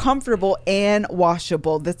 sustainable, comfortable, and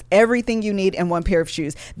washable. That's everything you need in one pair of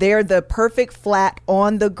shoes. They are the perfect flat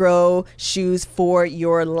on the go shoes for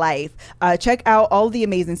your life. Check out all the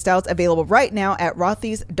amazing styles available right now at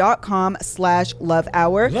rothys.com/love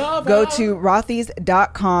hour. Go to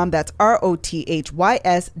rothys.com. That's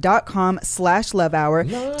rothys.com/love hour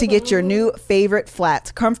to get your new favorite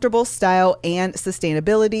flats, comfortable, style, and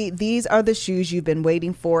sustainability. These are the shoes you've been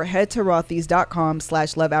waiting for. Head to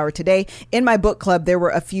rothys.com/love hour today. In my book club, there were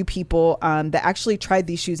a few people that actually tried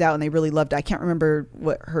these shoes out, and they really loved it. I can't remember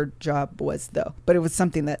what her job was, though, but it was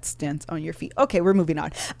something that stands on your feet. Okay, we're moving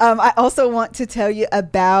on. I also want to tell you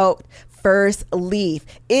about First Leaf.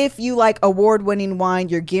 If you like award-winning wine,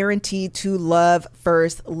 you're guaranteed to love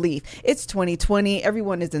First Leaf. It's 2020.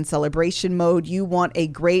 Everyone is in celebration mode. You want a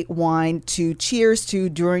great wine to cheers to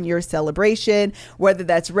during your celebration, whether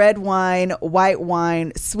that's red wine, white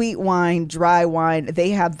wine, sweet wine, dry wine.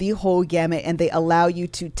 They have the whole gamut, and they allow you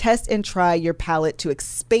to test and try your palate to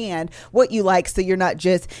expand what you like, so you're not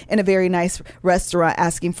just in a very nice restaurant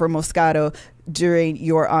asking for Moscato during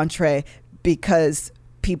your entree, because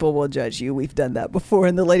people will judge you. We've done that before.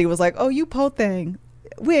 And the lady was like, oh, you Potang.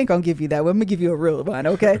 We ain't gonna give you that. I'm gonna give you a real wine,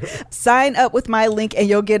 okay? Sign up with my link and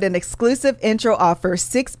you'll get an exclusive intro offer,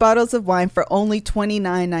 6 bottles of wine for only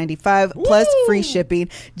 $29.95 plus free shipping.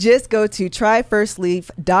 Just go to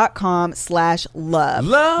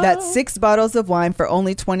tryfirstleaf.com/love. That's 6 bottles of wine for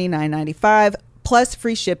only $29.95 plus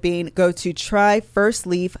free shipping. Go to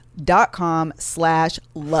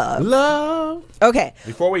tryfirstleaf.com/love. Love. Okay.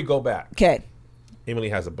 Before we go back, Okay. Emily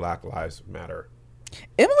has a Black Lives Matter.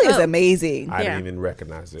 Emily is amazing. I didn't even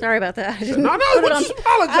recognize it. Sorry about that. I didn't No, put it just on.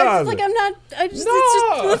 apologize. I was like, I'm not. It's just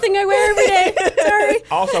the thing I wear every day. Sorry.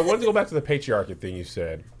 Also, I wanted to go back to the patriarchy thing you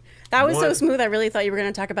said. That was so smooth. I really thought you were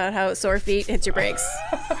going to talk about how sore feet hits your brakes.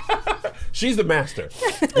 She's the master.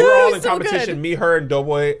 We're all in So competition. good. Me, her, and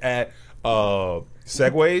Doughboy at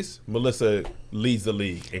Segways. Melissa leads the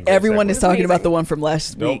league. In Everyone Segways. is talking about the one from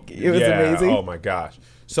last Nope. week. It was Yeah. amazing. Oh my gosh.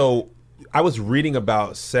 So I was reading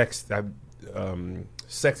about sex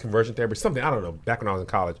conversion therapy, something, I don't know, back when I was in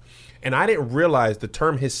college. And I didn't realize the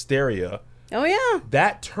term hysteria, Oh, yeah.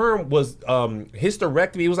 that term was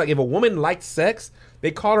hysterectomy. It was like if a woman liked sex, they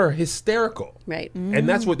called her hysterical. Right. And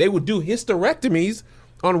that's what they would do, hysterectomies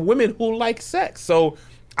on women who like sex. So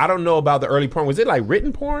I don't know about the early porn. Was it like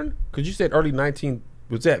written porn? Because you said early 19,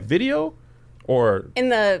 was that video? Or In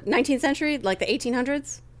the 19th century, like the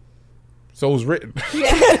 1800s? so it was written.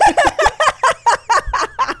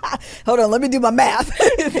 Hold on, let me do my math. I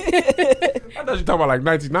thought you were talking about like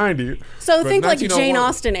 1990. So But think like Jane 1901.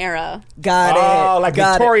 Austen era. Got Oh, it. like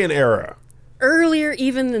Got Victorian era. Earlier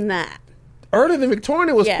even than that. Earlier than Victorian,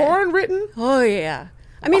 it was Yeah. porn written? Oh, yeah.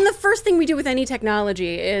 I mean, the first thing we do with any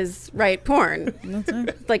technology is write porn.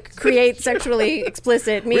 Like create sexually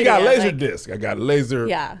explicit media. We got laser like, disc. I got laser.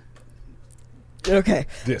 Yeah. Okay.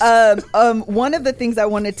 Disc. One of the things I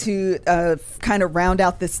wanted to kind of round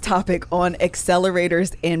out this topic on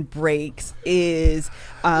accelerators and brakes is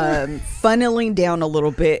funneling down a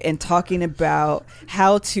little bit and talking about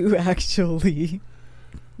how to actually.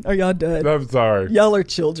 Are y'all done? I'm sorry. Y'all are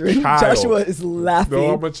children. Child. Joshua is laughing.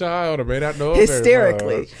 No, I'm a child. I may not know.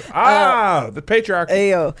 Hysterically. The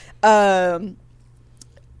patriarchy. Ayo.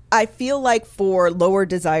 I feel like for lower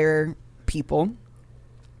desire people,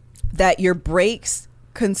 that your brakes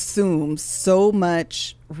consume so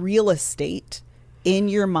much real estate in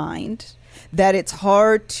your mind that it's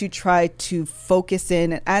hard to try to focus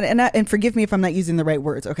in and forgive me if I'm not using the right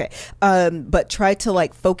words, okay, but try to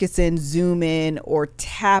like focus in, zoom in, or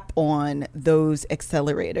tap on those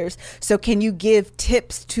accelerators. So can you give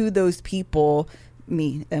tips to those people?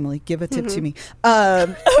 Me, Emily, give a tip to me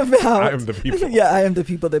about I am the people. Yeah, I am the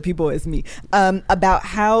people. The people is me. About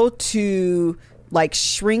how to like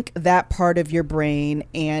shrink that part of your brain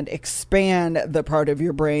and expand the part of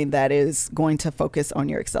your brain that is going to focus on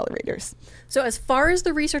your accelerators. So as far as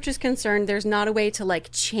the research is concerned, there's not a way to like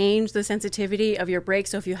change the sensitivity of your brake.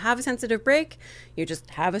 So if you have a sensitive brake, you just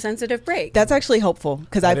have a sensitive brake. That's actually helpful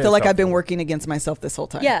because I That feel is like I've been helpful. working against myself this whole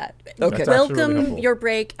time. Yeah. Okay. That's actually really Welcome helpful. your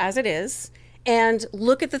brake as it is and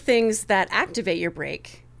look at the things that activate your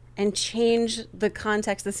brake and change the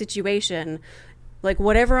context, the situation. Like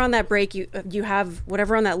whatever on that brake you have,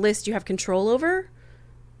 whatever on that list you have control over,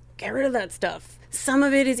 get rid of that stuff. Some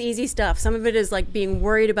of it is easy stuff. Some of it is like being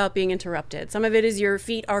worried about being interrupted. Some of it is your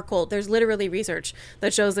feet are cold. There's literally research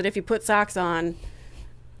that shows that if you put socks on.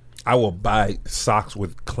 I will buy socks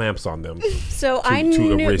with clamps on them. So I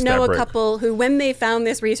erase know that a break. couple who, when they found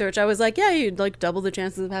this research, I was like, yeah, you'd like double the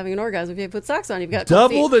chances of having an orgasm if you put socks on. You've got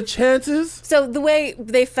cold Double feet. the chances? So the way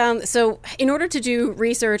they found, so in order to do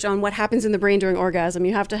research on what happens in the brain during orgasm,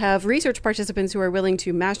 you have to have research participants who are willing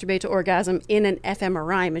to masturbate to orgasm in an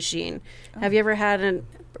fMRI machine. Have you ever had a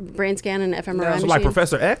brain scan in an fMRI machine? So like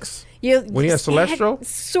Professor X? You, When he has Celestro?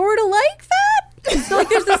 Sort of like that. It's like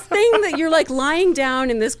there's this thing that you're like lying down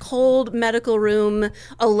in this cold medical room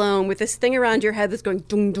alone with this thing around your head that's going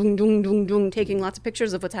dung, dung, dung, dung, dung, taking lots of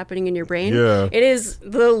pictures of what's happening in your brain. Yeah. It is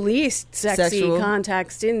the least sexy Sexual.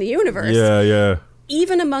 context in the universe. Yeah.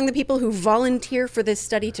 Even among the people who volunteer for this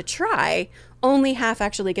study to try, only half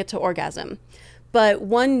actually get to orgasm. But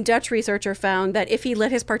one Dutch researcher found that if he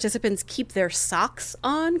let his participants keep their socks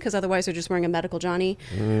on, because otherwise they're just wearing a medical Johnny,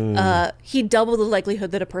 he'd double the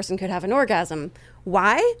likelihood that a person could have an orgasm.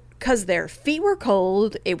 Why? Because their feet were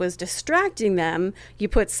cold, it was distracting them. You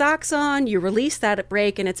put socks on, you release that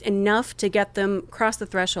break, and it's enough to get them across the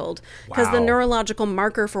threshold. Because the Wow. neurological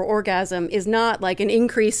marker for orgasm is not like an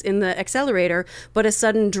increase in the accelerator, but a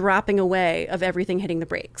sudden dropping away of everything hitting the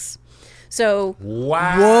brakes. So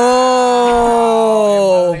Wow.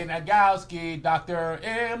 Whoa. Emily Nagowski, Dr.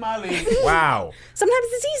 Emily. Wow. sometimes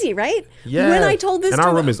it's easy, right? Yeah. When I told this and to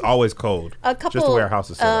our room is always cold. a couple, Just the way our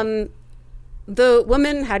house is set up. the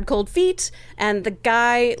woman had cold feet, and the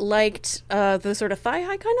guy liked the sort of thigh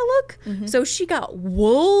high kind of look. So she got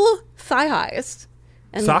wool thigh highs.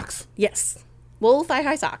 And Socks? Yes. Wool thigh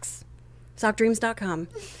high socks. Sockdreams.com.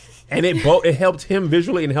 And it helped him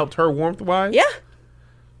visually and helped her warmth-wise? Yeah.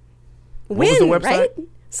 What was the website? Right?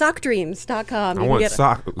 Sockdreams.com. I want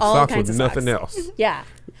socks with nothing else. Yeah.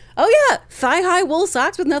 Oh, yeah. Thigh high wool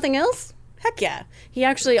socks with nothing else? Heck yeah. He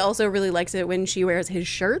actually also really likes it when she wears his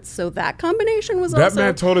shirts, so that combination was That also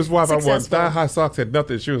man told his wife I want successful. thigh-high socks and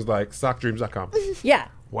nothing. She was like, sockdreams.com. Yeah.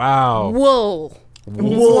 Wow. Wool.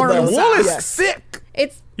 Wool, Warm though. Wool socks. is Yes. sick.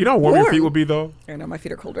 It's You know how warm your feet would be, though? I know my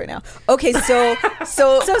feet are cold right now. Okay, so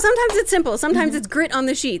So sometimes it's simple. Sometimes it's grit on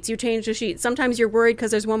the sheets. You change the sheets. Sometimes you're worried because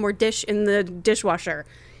there's one more dish in the dishwasher.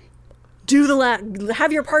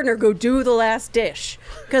 Have your partner go do the last dish,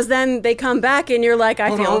 because then they come back and you're like, I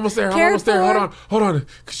Hold feel on, almost there. I'm cared almost there. for. Hold on.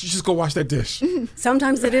 Could you just go wash that dish?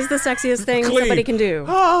 Sometimes it is the sexiest thing Clean. somebody can do.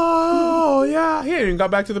 Oh, yeah. He ain't even got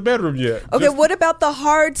back to the bedroom yet. okay, Just- what about the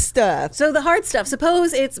hard stuff? So the hard stuff.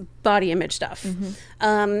 Suppose it's body image stuff.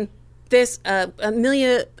 Amelia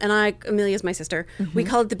and I, Amelia's my sister, we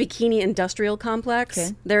call it the bikini industrial complex.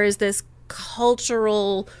 Okay. There is this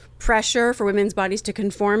cultural pressure for women's bodies to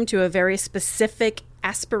conform to a very specific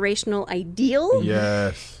aspirational ideal.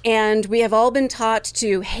 Yes. And we have all been taught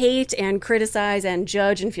to hate and criticize and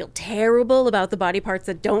judge and feel terrible about the body parts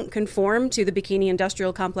that don't conform to the bikini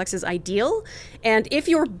industrial complex's ideal. And if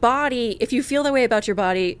you feel that way about your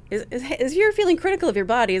body, is you're feeling critical of your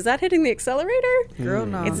body, is that hitting the accelerator? Girl,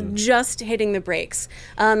 no. It's just hitting the brakes.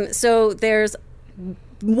 So there's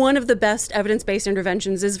one of the best evidence-based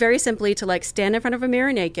interventions is very simply to stand in front of a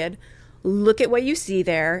mirror naked, look at what you see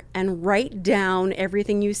there, and write down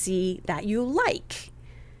everything you see that you like.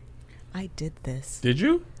 I did this. Did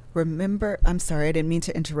you? Remember, I'm sorry, I didn't mean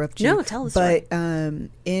to interrupt you. No, tell the story. But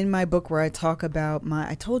in my book where I talk about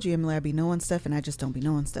I told you, Emily, I be knowing stuff and I just don't be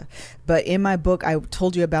knowing stuff. But in my book, I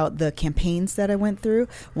told you about the campaigns that I went through.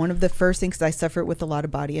 One of the first things, 'cause I suffered with a lot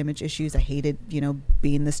of body image issues. I hated,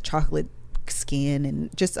 being this chocolate skin and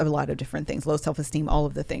just a lot of different things, low self-esteem, all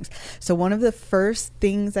of the things. So one of the first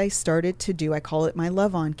things I started to do, I call it my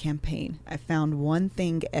Love On campaign. I found one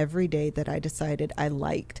thing every day that I decided I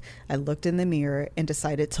liked. I looked in the mirror and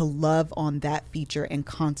decided to love on that feature and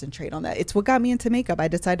concentrate on that. It's what got me into makeup. I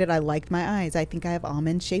decided I liked my eyes. I think I have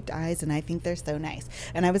almond shaped eyes and I think they're so nice.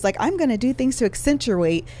 And I was like, I'm going to do things to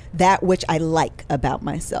accentuate that which I like about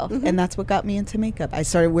myself. And that's what got me into makeup. I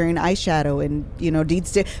started wearing eyeshadow and,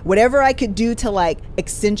 whatever I could do to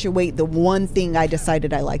accentuate the one thing I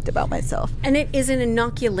decided I liked about myself. And it is an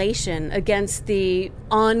inoculation against the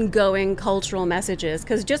ongoing cultural messages,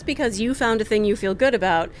 because just because you found a thing you feel good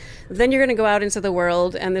about, then you're going to go out into the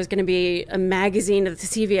world and there's going to be a magazine at the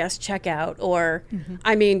CVS checkout, or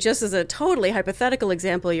just as a totally hypothetical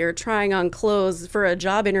example, you're trying on clothes for a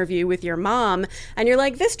job interview with your mom and you're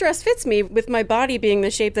like, this dress fits me with my body being the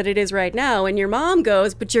shape that it is right now, and your mom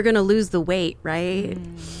goes, but you're going to lose the weight, right?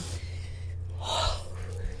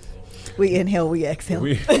 We inhale, we exhale.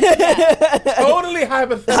 Totally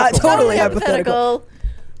hypothetical. Totally hypothetical.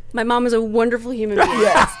 My mom is a wonderful human being.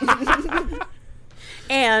 Yes.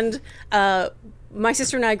 And my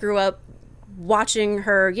sister and I grew up watching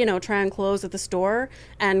her, try on clothes at the store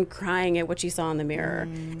and crying at what she saw in the mirror.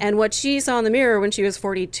 And what she saw in the mirror when she was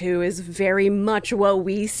 42 is very much what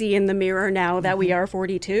we see in the mirror now that we are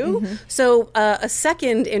 42. So a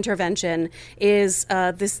second intervention is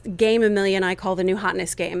this game Amelia and I call the New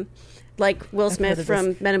Hotness game. Like Will Smith of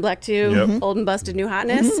from Men in Black 2, Yep. Old and Busted New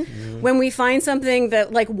Hotness. When we find something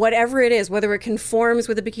that, whatever it is, whether it conforms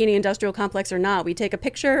with the bikini industrial complex or not, we take a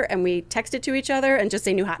picture and we text it to each other and just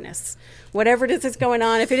say New Hotness. Whatever it is that's going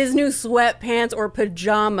on, if it is new sweatpants or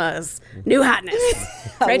pajamas, New Hotness.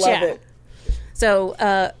 I love yeah. it. So,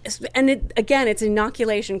 it's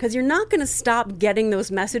inoculation, because you're not going to stop getting those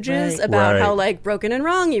messages Right. about Right. how broken and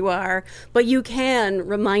wrong you are, but you can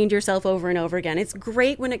remind yourself over and over again. It's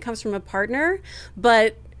great when it comes from a partner,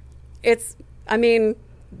 but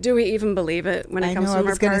do we even believe it when it comes from our partner?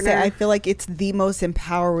 I was going to say, I feel like it's the most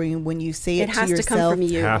empowering when you say it to yourself. It has to come from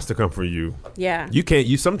you. It has to come from you. Yeah. You can't,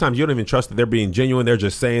 sometimes you don't even trust that they're being genuine. They're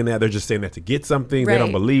just saying that. They're just saying that to get something. Right. They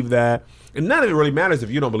don't believe that. And none of it really matters if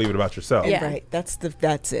you don't believe it about yourself. Yeah. Right.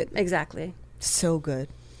 That's it. Exactly. So good.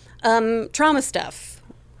 Trauma stuff,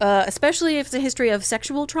 especially if it's a history of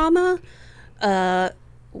sexual trauma.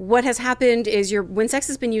 What has happened is when sex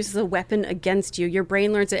has been used as a weapon against you, your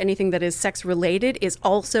brain learns that anything that is sex related is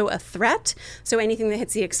also a threat. So anything that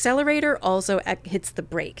hits the accelerator also hits the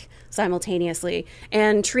brake simultaneously.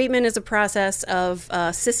 And treatment is a process of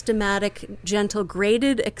systematic, gentle,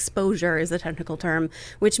 graded exposure is the technical term,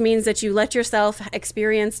 which means that you let yourself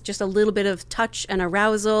experience just a little bit of touch and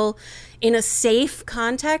arousal in a safe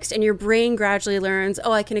context, and your brain gradually learns,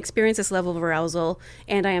 oh, I can experience this level of arousal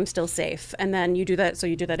and I am still safe. And then you do that. So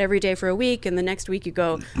you do that every day for a week, and the next week you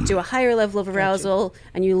go to a higher level of arousal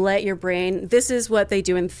and you let your brain, this is what they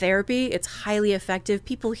do in therapy. It's highly effective.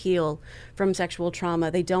 People heal from sexual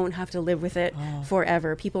trauma. They don't have to live with it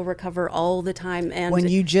forever. People recover all the time. And when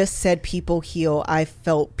you just said people heal, I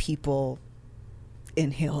felt people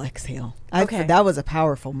inhale, exhale. Okay. That was a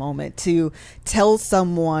powerful moment to tell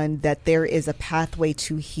someone that there is a pathway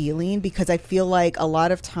to healing, because I feel like a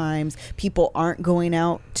lot of times people aren't going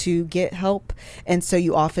out to get help. And so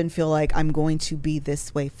you often feel like, I'm going to be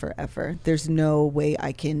this way forever. There's no way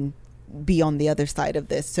I can be on the other side of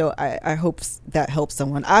this. So I hope that helps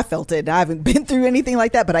someone. I felt it. I haven't been through anything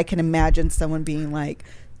like that, but I can imagine someone being like,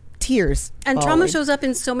 tears. And falling. trauma shows up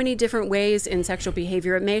in so many different ways in sexual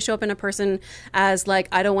behavior. It may show up in a person as like,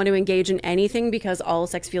 I don't want to engage in anything because all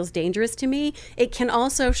sex feels dangerous to me. It can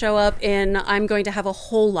also show up in, I'm going to have a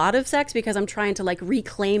whole lot of sex because I'm trying to like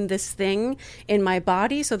reclaim this thing in my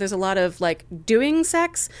body. So there's a lot of like doing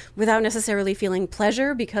sex without necessarily feeling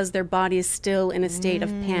pleasure because their body is still in a state of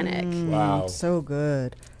panic. Wow. So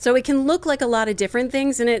good. So it can look like a lot of different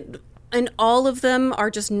things, and all of them are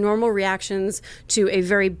just normal reactions to a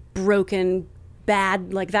very broken,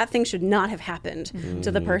 bad, like that thing should not have happened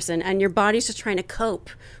to the person. And your body's just trying to cope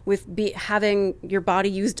with having your body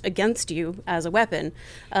used against you as a weapon.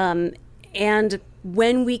 And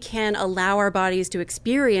when we can allow our bodies to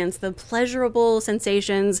experience the pleasurable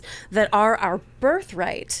sensations that are our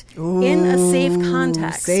birthright in a safe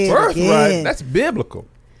context. Birthright? That's biblical.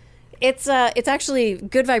 It's actually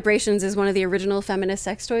Good Vibrations is one of the original feminist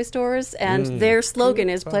sex toy stores, and their slogan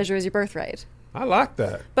is "Pleasure is your birthright." I like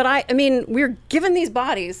that. But I mean, we're given these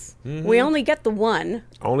bodies. We only get the one.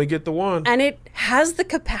 Only get the one. And it has the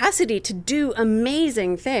capacity to do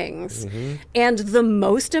amazing things. And the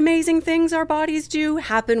most amazing things our bodies do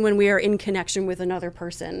happen when we are in connection with another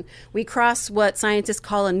person. We cross what scientists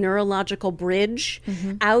call a neurological bridge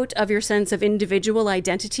out of your sense of individual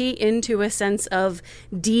identity into a sense of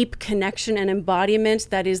deep connection and embodiment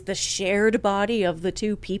that is the shared body of the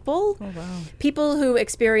two people. Oh, wow. People who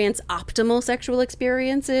experience optimal sexual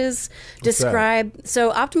experiences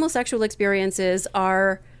so optimal sexual experiences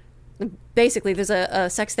are basically, there's a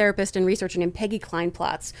sex therapist and researcher named Peggy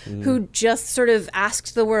Kleinplatz who just sort of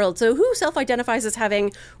asked the world, so who self-identifies as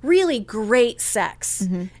having really great sex?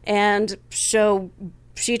 And so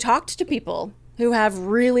she talked to people who have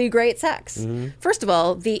really great sex. First of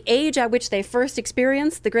all, the age at which they first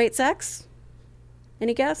experienced the great sex,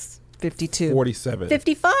 any guess? 52. 47.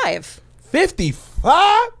 55.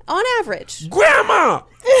 55? On average. Grandma!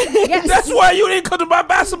 Yes. That's why you didn't come to my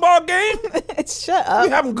basketball game? Shut up.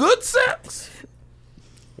 You having good sex?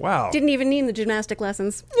 Wow. Didn't even need the gymnastic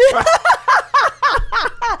lessons.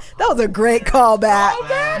 That was a great callback.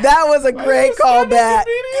 That was a great callback.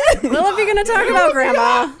 Well, if you're going to talk about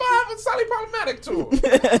grandma. Five and Sally problematic to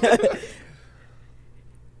him.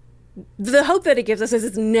 The hope that it gives us is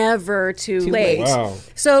it's never too late. Wow.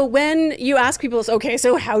 So when you ask people, okay,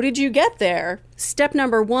 so how did you get there? Step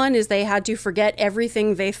number one is they had to forget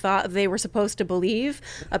everything they thought they were supposed to believe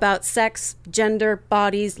about sex, gender,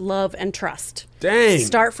 bodies, love, and trust. Dang.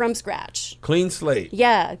 Start from scratch. Clean slate.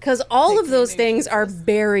 Yeah, because all of those things are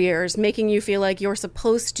barriers making you feel like you're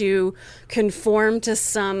supposed to conform to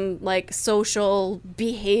some like social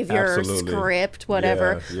behavior Absolutely. script,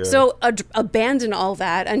 whatever. Yeah. So abandon all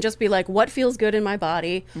that and just be like, what feels good in my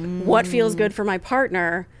body? What feels good for my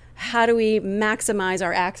partner? How do we maximize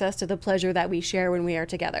our access to the pleasure that we share when we are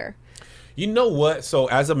together? You know what? So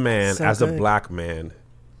as a man, So as a good. black man,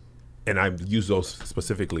 and I use those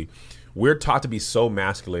specifically, we're taught to be so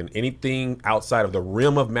masculine. Anything outside of the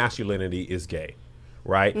realm of masculinity is gay,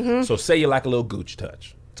 right? So say you like a little gooch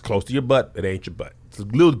touch. It's close to your butt, it ain't your butt. It's a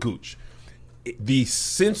little gooch. The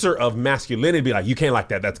censor of masculinity be like, you can't like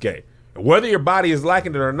that, that's gay. Whether your body is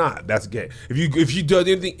liking it or not, that's gay. If you do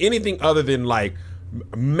anything other than like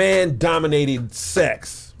man-dominated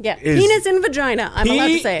sex. Yeah, penis and vagina. I'm allowed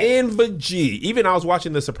to say it. Even I was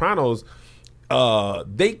watching The Sopranos.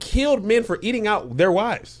 They killed men for eating out their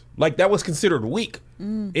wives. Like that was considered weak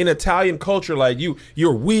in Italian culture. Like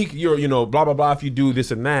you're weak. You're blah blah blah if you do this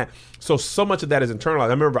and that. So much of that is internalized. I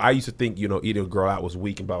remember I used to think eating a girl out was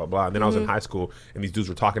weak and blah blah blah. And then I was in high school and these dudes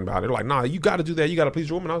were talking about it. They're like, nah, you got to do that. You got to please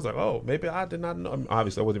your woman. I was like, oh, maybe I did not know.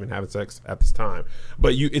 Obviously, I wasn't even having sex at this time.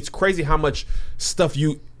 But it's crazy how much stuff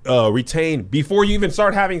you retain before you even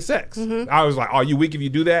start having sex. I was like, are you weak if you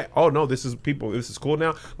do that? Oh no, this is cool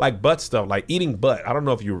now. Like butt stuff, like eating butt. I don't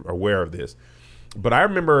know if you're aware of this, but I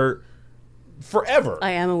remember forever.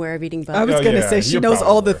 I am aware of eating butt. I was going to say she knows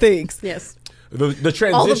all the things. Yes. The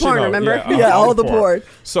transition. All the porn, remember? All the porn.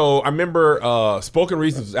 So I remember Spoken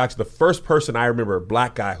Reasons was actually the first person I remember, a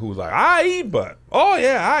black guy, who was like, I eat butt. Oh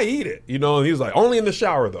yeah, I eat it. And he was like, only in the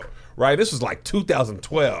shower though. Right, this was like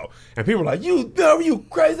 2012, and people were like, "You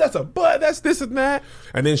crazy? That's a butt. That's this and that."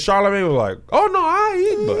 And then Charlamagne was like, "Oh no, I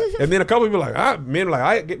eat butt." And then a couple people were like, "Men were like,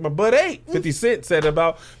 I get my butt ate." 50 Cent said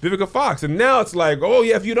about Vivica Fox, and now it's like, "Oh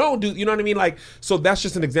yeah, if you don't do," you know what I mean? Like, so that's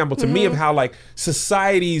just an example to me of how like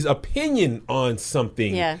society's opinion on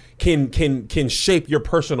something can shape your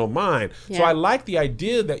personal mind. Yeah. So I like the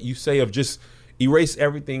idea that you say of just erase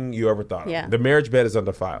everything you ever thought of. Yeah. The marriage bed is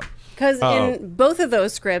undefiled. Because in both of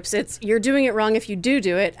those scripts, it's you're doing it wrong if you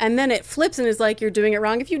do it, and then it flips and is like you're doing it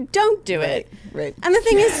wrong if you don't do it. Right. And the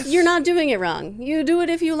thing is, you're not doing it wrong. You do it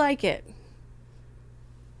if you like it.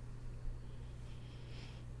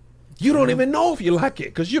 You don't even know if you like it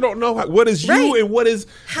because you don't know what is you and what is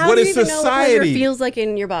society. How do you even know what pleasure feels like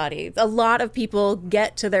in your body? A lot of people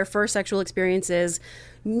get to their first sexual experiences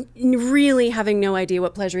really having no idea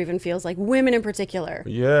what pleasure even feels like. Women in particular.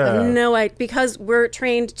 Yeah. Have no idea, because we're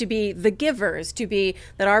trained to be the givers, to be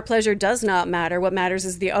that our pleasure does not matter. What matters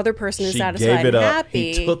is the other person is satisfied and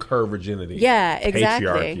happy. He took her virginity. Yeah, exactly.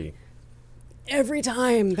 Patriarchy. Every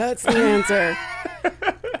time, that's the answer.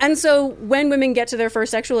 And so when women get to their first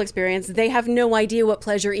sexual experience, they have no idea what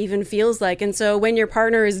pleasure even feels like. And so when your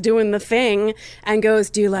partner is doing the thing and goes,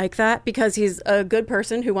 "Do you like that?" Because he's a good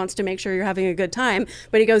person who wants to make sure you're having a good time.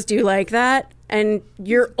 But he goes, "Do you like that?" And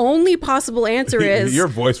your only possible answer is... Your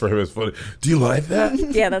voice for him is funny. "Do you like that?"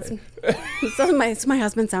 Yeah, that's my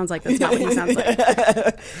husband sounds like. That's not what he sounds like.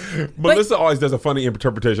 But Melissa always does a funny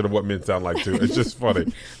interpretation of what men sound like, too. It's just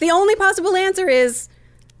funny. The only possible answer is,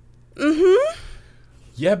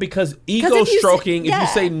 Yeah, because ego stroking, if you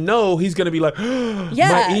say no, he's going to be like,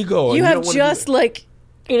 my ego. You have just like,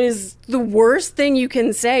 it is the worst thing you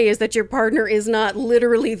can say is that your partner is not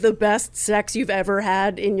literally the best sex you've ever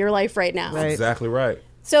had in your life right now. Right. Exactly right.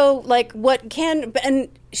 So like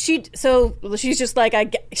she's just like,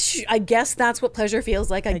 I guess that's what pleasure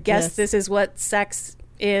feels like. I guess this is what sex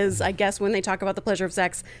is. I guess when they talk about the pleasure of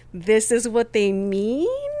sex, this is what they mean.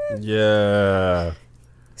 Yeah.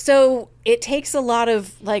 So it takes a lot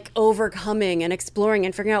of like overcoming and exploring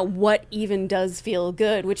and figuring out what even does feel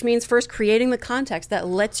good, which means first creating the context that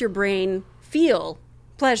lets your brain feel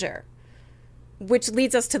pleasure, which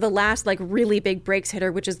leads us to the last like really big breaks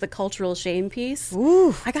hitter, which is the cultural shame piece.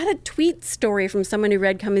 Ooh. I got a tweet story from someone who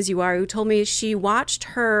read Come As You Are, who told me she watched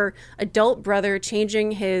her adult brother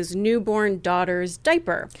changing his newborn daughter's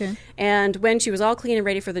diaper. Okay. And when she was all clean and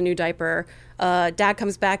ready for the new diaper, dad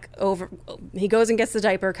comes back over, he goes and gets the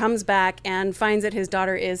diaper, comes back and finds that his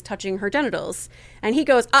daughter is touching her genitals. And he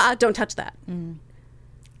goes, don't touch that.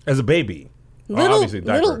 As a baby.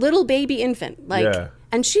 Little baby infant. Like, yeah.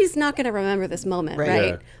 And she's not going to remember this moment, right?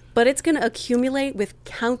 Yeah. But it's going to accumulate with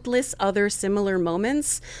countless other similar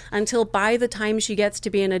moments until by the time she gets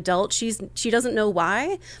to be an adult, she doesn't know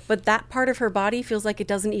why, but that part of her body feels like it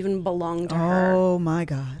doesn't even belong to her. Oh my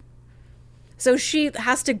God. So she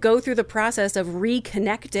has to go through the process of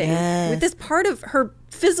reconnecting with this part of her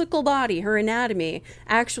physical body. Her anatomy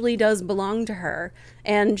actually does belong to her.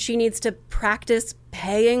 And she needs to practice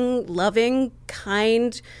paying loving,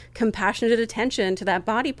 kind, compassionate attention to that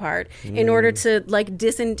body part in order to like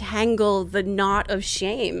disentangle the knot of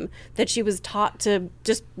shame that she was taught to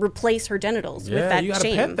just replace her genitals with that shame. You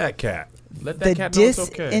gotta pet that cat. Let that the cat know it's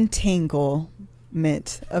okay.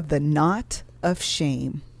 Disentanglement of the knot of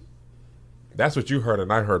shame. That's what you heard,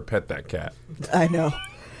 and I heard pet that cat. I know.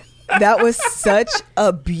 That was such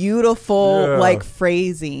a beautiful like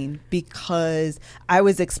phrasing, because I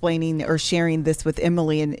was explaining or sharing this with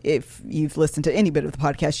Emily, and if you've listened to any bit of the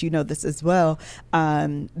podcast, you know this as well,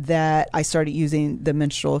 that I started using the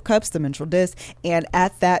menstrual cups, the menstrual disc, and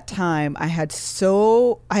at that time I had and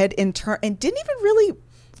didn't even really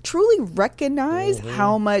truly recognize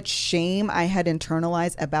how much shame I had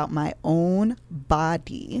internalized about my own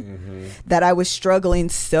body, that I was struggling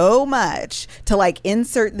so much to like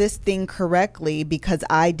insert this thing correctly because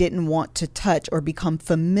I didn't want to touch or become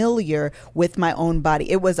familiar with my own body.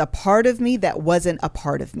 It was a part of me that wasn't a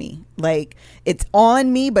part of me. Like, it's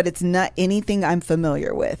on me, but it's not anything I'm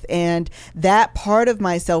familiar with. And that part of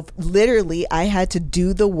myself, literally, I had to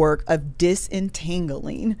do the work of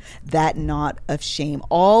disentangling that knot of shame.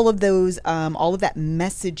 All of that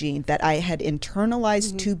messaging that I had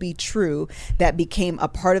internalized to be true, that became a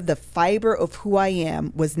part of the fiber of who I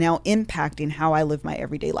am, was now impacting how I live my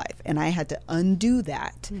everyday life. And I had to undo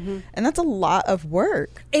that. And that's a lot of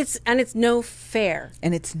work. It's no fair.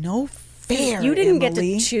 And it's no fair. You didn't get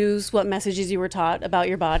Emily. to choose what messages you were taught about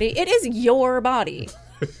your body. It is your body.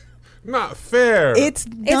 Not fair. It's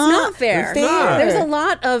Not fair. not. There's a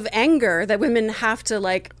lot of anger that women have to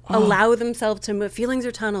like allow themselves to move. Feelings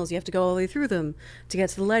are tunnels. You have to go all the way through them to get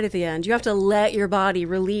to the light at the end. You have to let your body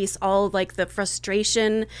release all like the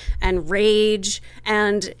frustration and rage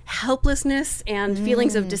and helplessness and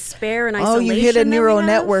feelings of despair and isolation. Oh, you hit a that we neural have.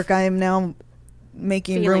 network. I am now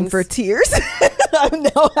making room Feelings. for tears.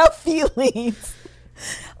 I now have feelings.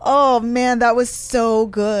 Oh man, that was so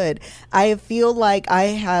good. I feel like I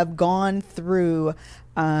have gone through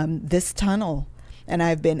this tunnel and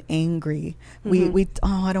I've been angry. We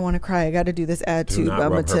I don't want to cry. I got to do this ad too, not but I'm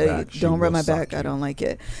gonna rub her tell you, back. She don't rub will my back. suck you. I don't like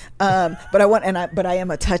it. But I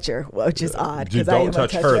am a toucher, which is odd Dude, because I am don't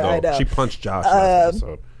touch a toucher. her I though. know. She punched Josh last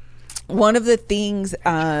episode. One of the things, Talk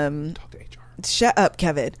to HR. shut up,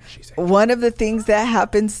 Kevin. She's One of the things that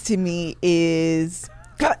happens to me is,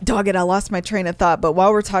 God, dog it, I lost my train of thought. But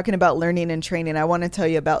while we're talking about learning and training, I want to tell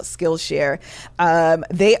you about Skillshare.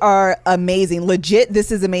 They are amazing. Legit,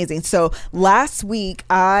 this is amazing. So last week,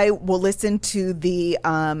 I will listen to the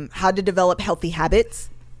How to Develop Healthy Habits.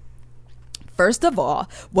 First of all,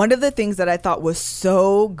 one of the things that I thought was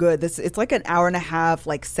so good, it's like an hour and a half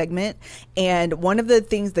like segment. And one of the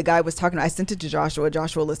things the guy was talking about, I sent it to Joshua.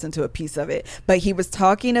 Joshua listened to a piece of it, but he was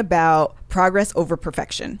talking about progress over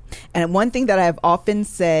perfection. And one thing that I've often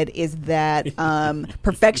said is that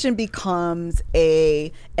perfection becomes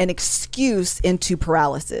an excuse into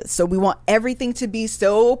paralysis. So we want everything to be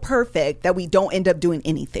so perfect that we don't end up doing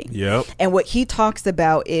anything. Yep. And what he talks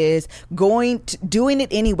about is doing it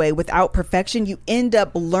anyway without perfection. You end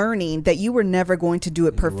up learning that you were never going to do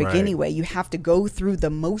it perfect Right. anyway. You have to go through the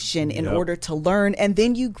motion in Yep. order to learn, and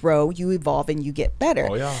then you grow, you evolve, and you get better.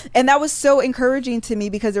 Oh, yeah. And that was so encouraging to me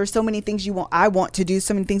because there are so many things I want to do,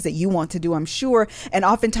 so many things that you want to do, I'm sure. And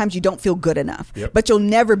oftentimes you don't feel good enough. Yep. But you'll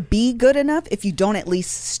never be good enough if you don't at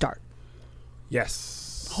least start.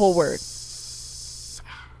 Yes. Whole word.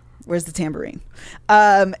 Where's the tambourine?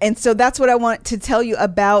 And so that's what I want to tell you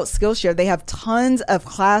about Skillshare. They have tons of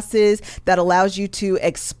classes that allows you to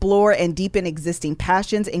explore and deepen existing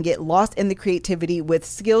passions and get lost in the creativity with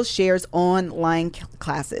Skillshare's online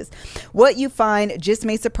classes. What you find just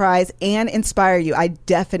may surprise and inspire you. I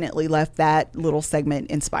definitely left that little segment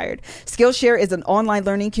inspired. Skillshare is an online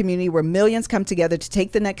learning community where millions come together to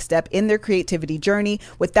take the next step in their creativity journey,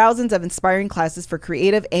 with thousands of inspiring classes for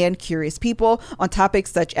creative and curious people on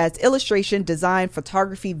topics such as illustration, design,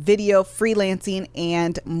 photography, video, freelancing,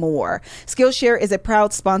 and more. Skillshare is a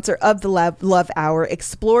proud sponsor of the Love Hour.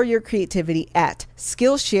 Explore your creativity at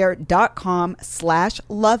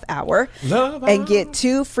Skillshare.com/Love Hour and get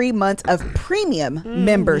 2 free months of premium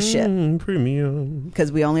membership. Premium.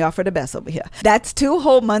 Because we only offer the best over here. That's 2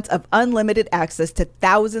 whole months of unlimited access to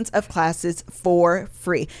thousands of classes for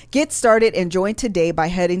free. Get started and join today by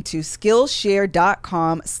heading to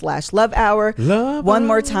Skillshare.com/Love Hour. One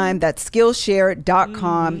more time, that's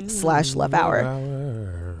Skillshare.com/Love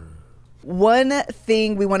Hour. One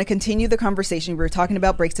thing, we want to continue the conversation. We were talking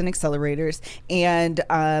about brakes and accelerators. And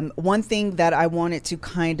one thing that I wanted to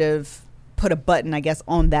kind of put a button, I guess,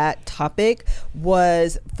 on that topic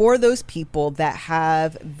was for those people that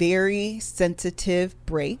have very sensitive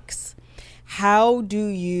brakes, how do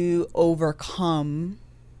you overcome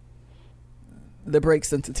the brake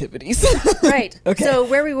sensitivities? Right. Okay. So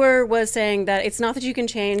where we were was saying that it's not that you can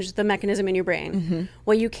change the mechanism in your brain. Mm-hmm.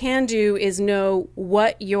 What you can do is know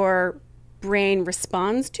what your brain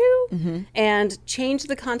responds to and change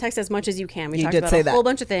the context as much as you can. We You talked did about say a that. whole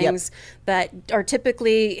bunch of Yep. things that are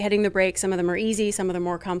typically hitting the brakes. Some of them are easy, some of them are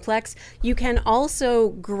more complex. You can also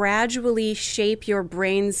gradually shape your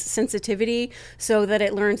brain's sensitivity so that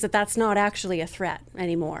it learns that that's not actually a threat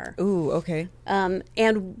anymore. Ooh, okay. And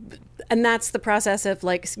that's the process of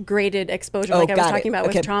like graded exposure, Oh, like I was got it. talking about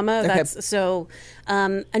Okay. with trauma. Okay. That's so.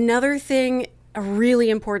 Another thing a really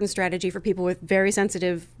important strategy for people with very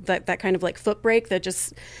sensitive, that kind of like foot brake, that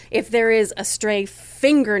just, if there is a stray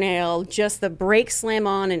fingernail, just the brakes slam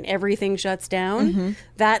on and everything shuts down.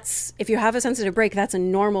 That's, if you have a sensitive brake, that's a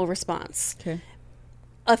normal response. Okay.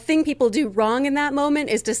 A thing people do wrong in that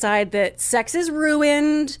moment is decide that sex is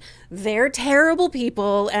ruined, they're terrible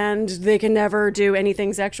people, and they can never do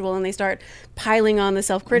anything sexual, and they start piling on the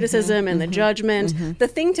self-criticism and the judgment. The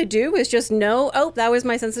thing to do is just know, oh, that was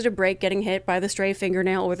my sensitive brake getting hit by the stray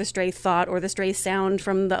fingernail or the stray thought or the stray sound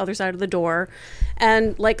from the other side of the door,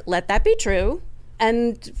 and like, let that be true,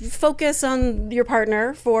 and focus on your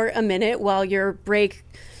partner for a minute while your brake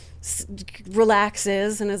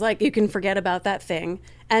relaxes and is like, you can forget about that thing,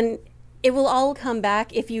 and it will all come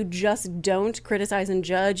back if you just don't criticize and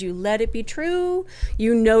judge. You let it be true.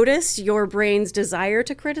 You notice your brain's desire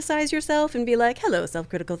to criticize yourself and be like, hello,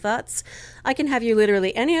 self-critical thoughts. I can have you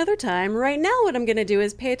literally any other time. Right now, what I'm going to do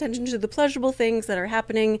is pay attention to the pleasurable things that are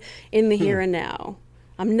happening in the here and now.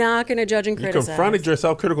 I'm not going to judge and criticize. You confronted your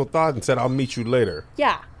self-critical thought and said, I'll meet you later.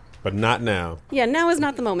 Yeah. But not now. Yeah, now is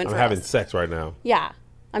not the moment I'm for having us. sex right now. Yeah.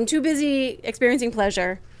 I'm too busy experiencing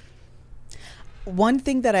pleasure. One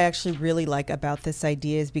thing that I actually really like about this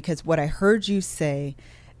idea is because what I heard you say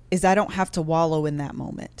is I don't have to wallow in that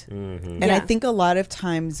moment. And I think a lot of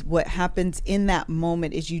times what happens in that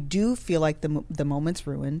moment is you do feel like the moment's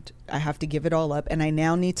ruined. I have to give it all up. And I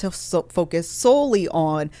now need to focus solely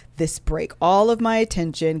on this break. All of my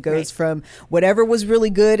attention goes from whatever was really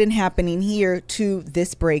good and happening here to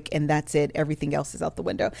this break. And that's it. Everything else is out the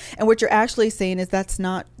window. And what you're actually saying is that's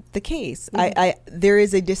not the case. There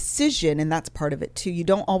is a decision, and that's part of it too. You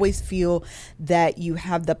don't always feel that you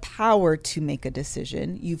have the power to make a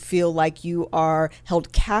decision. You feel like you are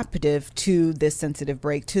held captive to this sensitive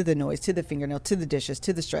break, to the noise, to the fingernail, to the dishes,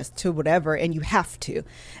 to the stress, to whatever, and you have to.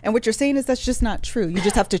 And what you're saying is that's just not true. You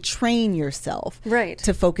just have to train yourself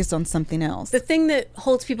to focus on something else. The thing that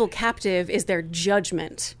holds people captive is their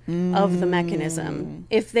judgment of the mechanism.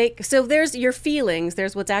 So there's your feelings,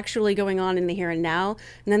 there's what's actually going on in the here and now,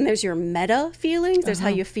 and then there's your meta feelings, there's how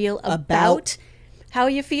you feel about how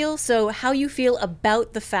you feel. So how you feel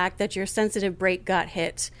about the fact that your sensitive brake got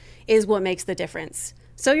hit is what makes the difference.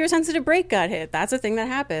 So your sensitive brake got hit. That's a thing that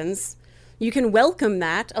happens. You can welcome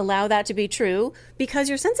that, allow that to be true, because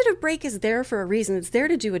your sensitive brake is there for a reason. It's there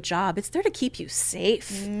to do a job. It's there to keep you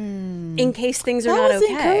safe in case things are not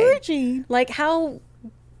okay. Encouraging. Like, how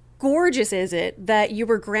gorgeous is it that you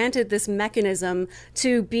were granted this mechanism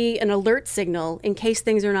to be an alert signal in case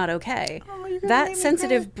things are not okay? That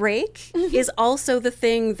sensitive brake is also the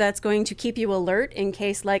thing that's going to keep you alert in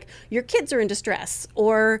case, like, your kids are in distress,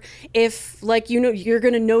 or if, like, you're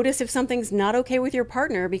going to notice if something's not okay with your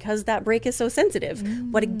partner because that brake is so sensitive.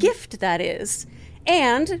 What a gift that is.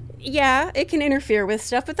 And yeah, it can interfere with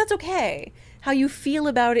stuff, but that's okay. How you feel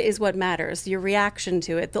about it is what matters, your reaction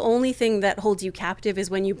to it. The only thing that holds you captive is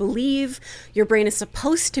when you believe your brain is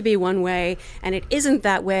supposed to be one way and it isn't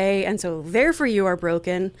that way, and so therefore you are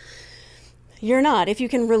broken. You're not. If you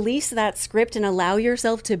can release that script and allow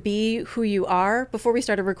yourself to be who you are. Before we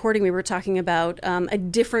started recording, we were talking about a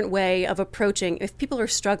different way of approaching. If people are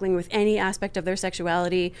struggling with any aspect of their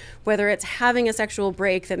sexuality, whether it's having a sexual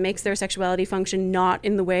break that makes their sexuality function not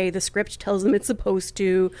in the way the script tells them it's supposed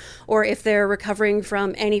to, or if they're recovering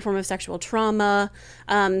from any form of sexual trauma,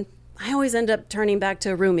 I always end up turning back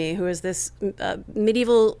to Rumi, who is this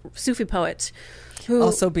medieval Sufi poet. Who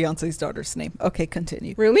Also Beyonce's daughter's name. Okay,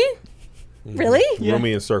 continue. Rumi? Really? Yeah.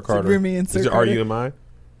 Rumi and Sir Carter. Rumi and Sir Is it Carter. RUMI?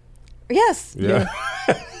 Yes. Yeah.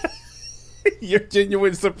 Your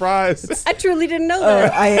genuine surprise. I truly didn't know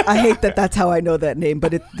that. I hate that that's how I know that name,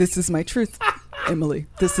 but this is my truth, Emily.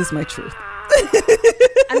 This is my truth.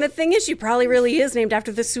 And the thing is, she probably really is named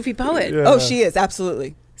after the Sufi poet. Yeah. Oh, she is,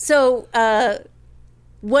 absolutely. So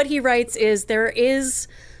what he writes is, there is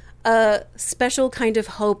a special kind of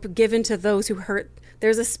hope given to those who hurt.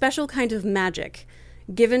 There's a special kind of magic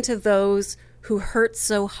given to those who hurt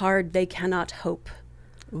so hard they cannot hope.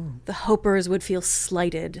 Ooh. The hopers would feel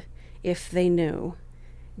slighted if they knew.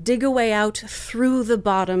 Dig a way out through the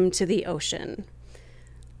bottom to the ocean.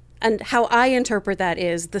 And how I interpret that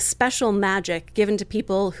is, the special magic given to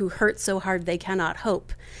people who hurt so hard they cannot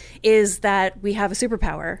hope is that we have a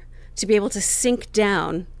superpower to be able to sink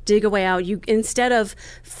down, dig a way out. You, instead of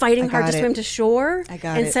fighting hard to swim to shore,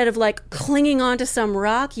 instead of like clinging onto some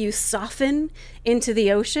rock, you soften into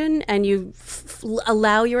the ocean and you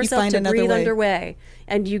allow yourself to breathe underway.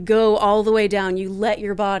 And you go all the way down. You let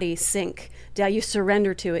your body sink down. You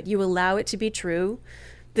surrender to it. You allow it to be true.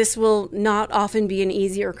 This will not often be an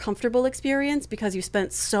easy or comfortable experience because you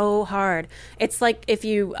spent so hard. It's like if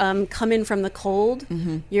you come in from the cold,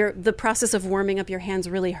 the process of warming up your hands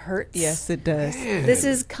really hurts. Yes, it does. This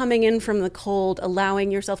is coming in from the cold, allowing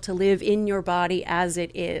yourself to live in your body as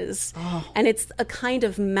it is. And it's a kind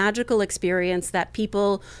of magical experience that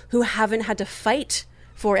people who haven't had to fight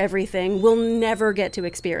for everything will never get to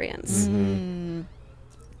experience.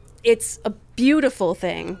 It's a beautiful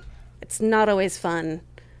thing. It's not always fun.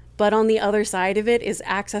 But on the other side of it is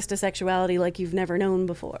access to sexuality like you've never known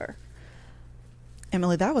before.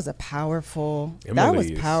 Emily, that was powerful. Emily That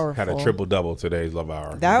was powerful. had a triple-double today's Love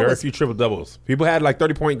Hour. That Very was- few triple-doubles. People had like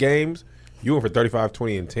 30-point games. You went for 35,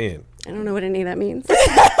 20, and 10. I don't know what any of that means.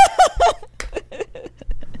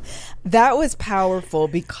 That was powerful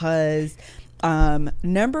because,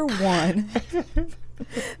 number one,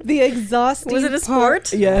 the exhausting Was it a part-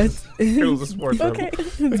 sport? Yes. It was a sports Okay.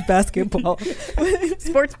 It's basketball.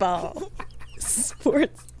 Sports ball.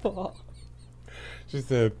 Sports ball. She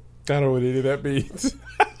said, I don't know what any of that means.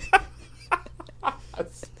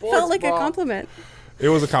 Felt like a compliment. It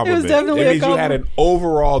was a compliment. definitely it a means you had an compliment.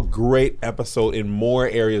 overall great episode in more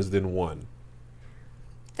areas than one.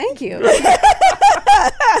 Thank you. I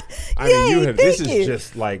mean, you Yay, have. This thank is you.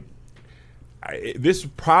 just like this.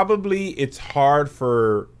 Probably, it's hard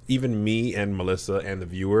for even me and Melissa and the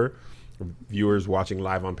viewers watching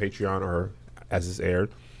live on Patreon or as this aired.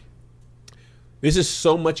 This is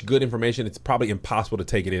so much good information. It's probably impossible to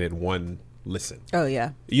take it in one listen. Oh,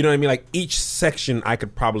 yeah. You know what I mean? Like each section, I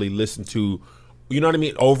could probably listen to. You know what I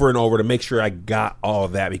mean? Over and over to make sure I got all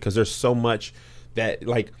of that because there's so much that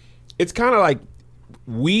like it's kind of like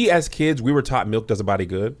we as kids we were taught milk does a body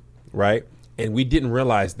good, right? And we didn't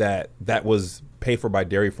realize that that was paid for by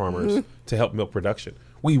dairy farmers to help milk production.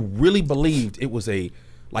 We really believed it was Even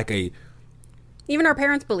our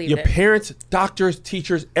parents believed your it. parents, doctors,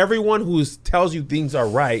 teachers, everyone who tells you things are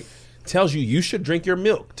right tells you should drink your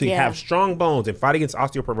milk to Yeah. have strong bones and fight against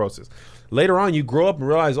osteoporosis. Later on, you grow up and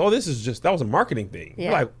realize, oh, that was a marketing thing. Yeah.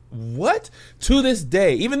 You're like, what? To this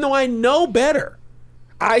day, even though I know better,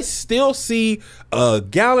 I still see a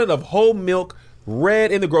gallon of whole milk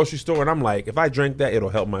red in the grocery store, and I'm like, if I drink that, it'll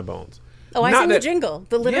help my bones. Oh, I Not sing the that- jingle.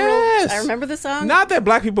 The literal. Yes. I remember the song. Not that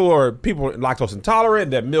black people are people lactose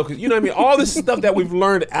intolerant, that milk is, you know what I mean? All this stuff that we've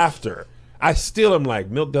learned after. I still am like,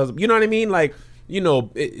 milk doesn't, you know what I mean? Like,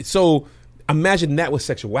 so imagine that with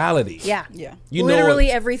sexuality. Yeah. Yeah. You know literally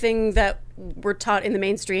what- everything that we're taught in the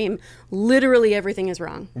mainstream, literally everything is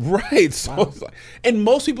wrong. Right. So it's like, and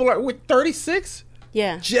most people are, with 36,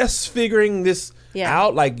 Yeah. just figuring this Yeah.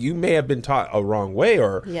 out. Like you may have been taught a wrong way,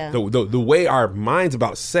 or Yeah. the way our minds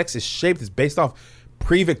about sex is shaped is based off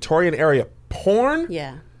pre-Victorian era porn.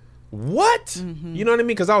 Yeah. What? You know what I mean?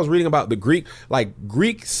 Because I was reading about the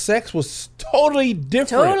Greek sex was totally different.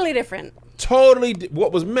 Totally different.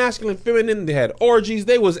 What was masculine, feminine. They had orgies.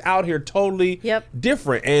 They was out here totally Yep.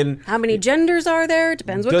 different. And How many genders are there?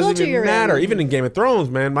 Depends what doesn't culture even you're matter. in. Even in Game of Thrones,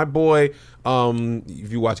 man, my boy.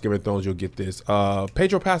 If you watch Game of Thrones, you'll get this.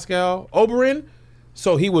 Pedro Pascal Oberyn.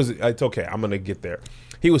 So he was. It's okay. I'm gonna get there.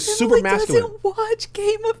 He was super Emily masculine. doesn't watch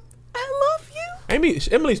Game of... I love you.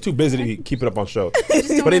 Emily's too busy to keep it up on shows.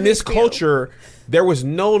 don't But in have this HBO. culture, there was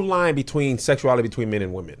no line between sexuality between men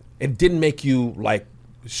and women. It didn't make you like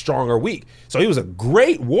strong or weak. So he was a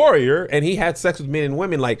great warrior, and he had sex with men and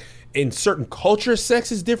women. Like in certain cultures,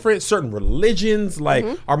 sex is different. Certain religions like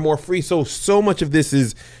are more free. So much of this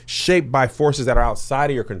is shaped by forces that are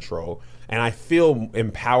outside of your control. And I feel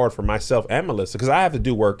empowered for myself and Melissa because I have to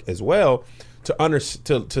do work as well to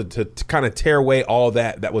kind of tear away all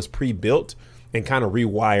that was pre-built and kind of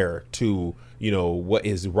rewire to what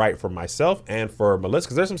is right for myself and for Melissa.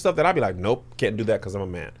 Because there's some stuff that I'd be like, nope, can't do that because I'm a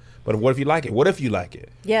man. But what if you like it? What if you like it?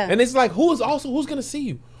 Yeah. And it's like, who's going to see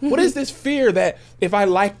you? What is this fear that if I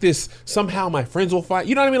like this, somehow my friends will find?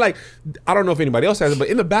 You know what I mean? Like, I don't know if anybody else has it, but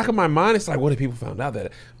in the back of my mind, it's like, what if people found out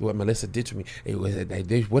that what Melissa did to me?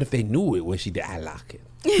 What if they knew it when she did? I like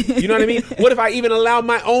it. You know what I mean? What if I even allowed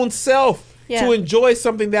my own self Yeah. to enjoy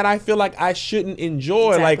something that I feel like I shouldn't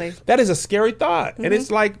enjoy? Exactly. Like, that is a scary thought. And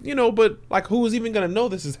it's like, but like, who is even going to know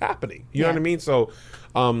this is happening? You know Yeah. what I mean? So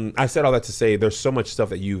I said all that to say there's so much stuff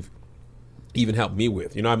that you've even helped me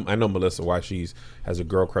with. I know Melissa why has a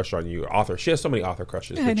girl crush on you. Author. She has so many author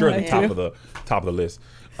crushes. I But know, you're at the I top do. of the list.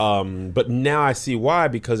 But now I see why,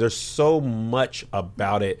 because there's so much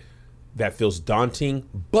about it that feels daunting,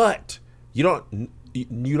 but you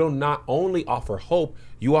don't not only offer hope,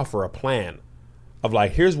 you offer a plan of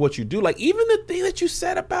like, here's what you do. Like even the thing that you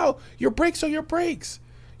said about your breaks are your breaks.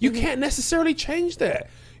 You can't necessarily change that.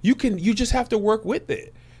 You just have to work with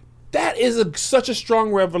it. That is such a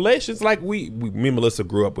strong revelation. It's like me and Melissa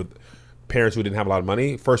grew up with parents who didn't have a lot of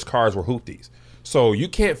money. First cars were hoopties. So you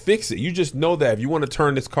can't fix it. You just know that if you want to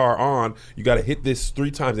turn this car on, you got to hit this 3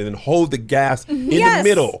 times and then hold the gas in the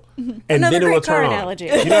middle, and Another then it will great car turn analogy.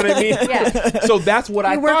 on. You know what I mean? Yeah. So that's what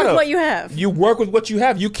I You work thought with of. what you have. You work with what you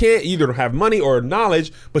have. You can't either have money or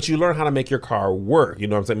knowledge, but you learn how to make your car work. You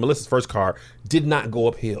know what I'm saying? Melissa's first car did not go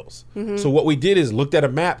up hills. So what we did is looked at a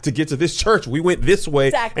map to get to this church. We went this way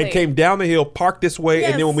Exactly. and came down the hill, parked this way,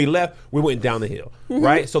 and then Yes. when we left, we went down the hill.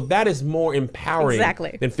 Right? So that is more empowering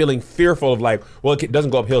Exactly. than feeling fearful of like, well, it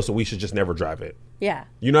doesn't go uphill, so we should just never drive it. Yeah.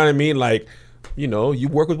 You know what I mean? Like, you know, you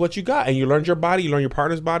work with what you got, and you learn your body, you learn your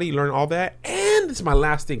partner's body, you learn all that. And this is my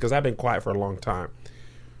last thing, because I've been quiet for a long time.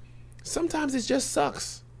 Sometimes it just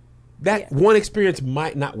sucks. That one experience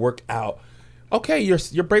might not work out. Okay,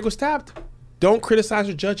 your brake was tapped. Don't criticize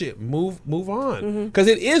or judge it. Move on. Because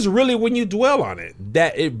it is really when you dwell on it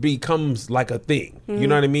that it becomes like a thing. You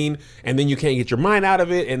know what I mean? And then you can't get your mind out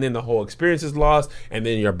of it, and then the whole experience is lost, and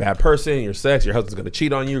then you're a bad person, you're sex, your husband's going to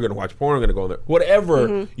cheat on you, you're going to watch porn, you're going to go there.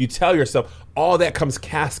 Whatever you tell yourself, all that comes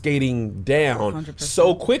cascading down 100%.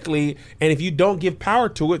 so quickly, and if you don't give power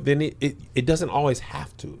to it, then it doesn't always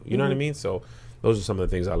have to. You know what I mean? So those are some of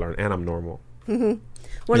the things I learned, and I'm normal.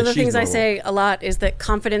 One of And the she's things I normal. say a lot is that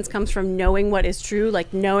confidence comes from knowing what is true,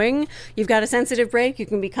 like knowing you've got a sensitive break, you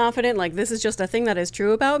can be confident, like this is just a thing that is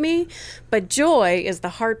true about me. But joy is the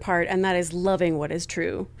hard part, and that is loving what is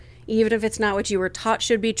true. Even if it's not what you were taught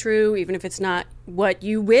should be true, even if it's not what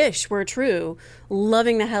you wish were true,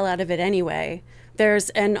 loving the hell out of it anyway. There's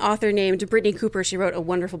an author named Brittany Cooper. She wrote a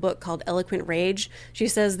wonderful book called Eloquent Rage. She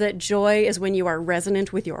says that joy is when you are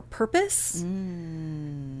resonant with your purpose.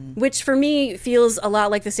 Which for me feels a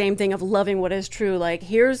lot like the same thing of loving what is true. Like,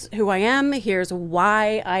 here's who I am, here's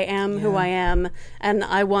why I am who I am, and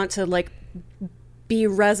I want to like be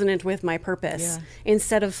resonant with my purpose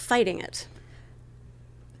instead of fighting it.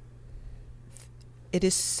 It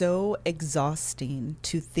is so exhausting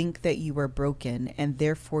to think that you are broken and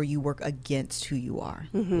therefore you work against who you are.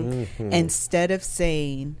 Instead of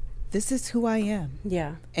saying, this is who I am.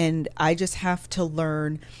 Yeah. And I just have to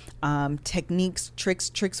learn techniques,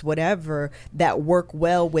 tricks, whatever that work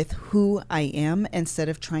well with who I am instead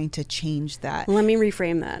of trying to change that. Let me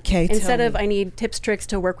reframe that. 'Kay, tell Instead of me. I need tips, tricks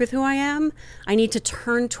to work with who I am, I need to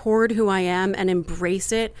turn toward who I am and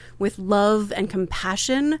embrace it with love and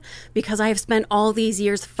compassion, because I have spent all these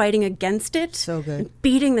years fighting against it. So good. and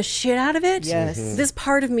beating the shit out of it. Yes. Mhm. This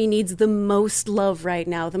part of me needs the most love right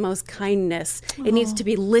now, the most kindness. It needs to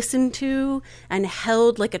be listened to and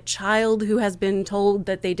held like a child who has been told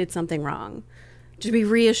that they did something wrong. To be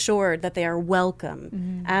reassured that they are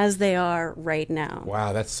welcome as they are right now.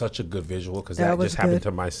 Wow, that's such a good visual, because That that was just happened good.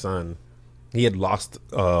 to my son. He had lost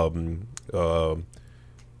a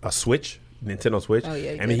Switch, Nintendo Switch. Oh,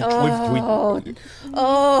 yeah, and then he Oh, do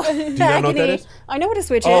you not know what that agony. is? I know what a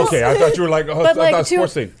Switch Oh, is. okay, I thought you were like, But I like thought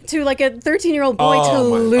sports thing. to like a 13-year-old boy to Oh,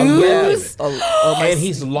 my- lose. And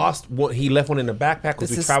he's lost one. He left one in the backpack because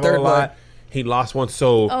This we is travel a third lot. one. He lost one.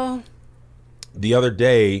 So Oh, the other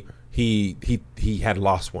day, he had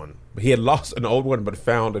lost one. He had lost an old one, but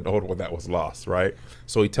found an old one that was lost, right?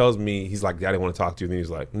 So he tells me, he's like, Daddy, I want to talk to you. And then he's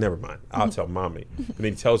like, never mind. I'll tell Mommy. And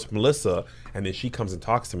then he tells Melissa, and then she comes and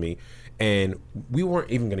talks to me. And we weren't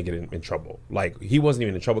even going to get in trouble. Like, he wasn't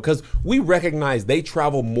even in trouble, because we recognize they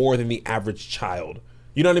travel more than the average child.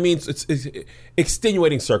 You know what I mean? It's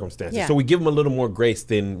extenuating circumstances. Yeah. So we give them a little more grace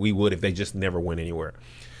than we would if they just never went anywhere.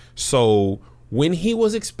 So when he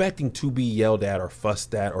was expecting to be yelled at or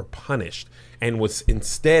fussed at or punished, and was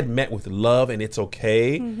instead met with love and it's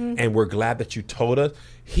okay, and we're glad that you told us,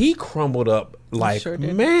 he crumbled up like, sure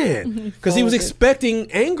did. man, because he was Folded.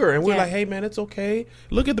 expecting anger, and we're Yeah. like, hey man, it's okay,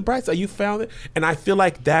 look at the bright side, you found it. And I feel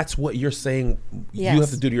like that's what you're saying you Yes. have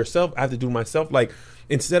to do to yourself, I have to do to myself. Like,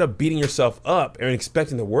 instead of beating yourself up and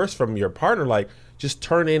expecting the worst from your partner, like, just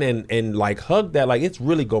turn in and like hug that, like, it's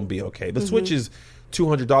really gonna be okay. The Switch is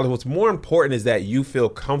 $200. What's more important is that you feel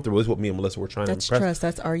comfortable. This is what me and Melissa were trying That's to impress. trust.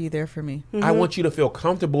 That's are you there for me? I want you to feel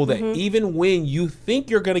comfortable that even when you think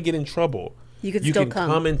you're going to get in trouble, You could still can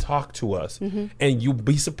come. and talk to us, and you'll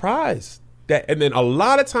be surprised that. And then a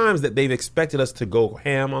lot of times that they've expected us to go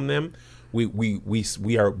ham on them, we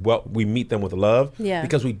meet them with love, Yeah.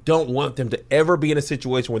 because we don't want them to ever be in a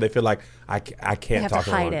situation where they feel like I can't have talk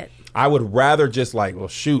to hide them. it. I would rather just like, well,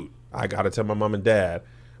 shoot, I got to tell my mom and dad.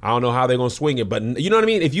 I don't know how they're going to swing it, but you know what I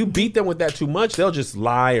mean? If you beat them with that too much, they'll just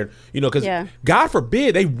lie, or, you know, because Yeah. God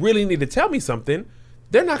forbid they really need to tell me something.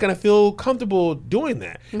 They're not going to feel comfortable doing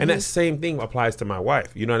that. And that same thing applies to my wife.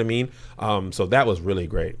 You know what I mean? So that was really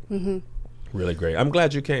great. Really great. I'm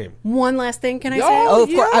glad you came. One last thing, can I say? Oh, of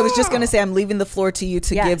course. I was just Yeah. going to say, I'm leaving the floor to you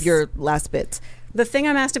to Yes. give your last bit. The thing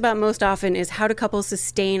I'm asked about most often is how do couples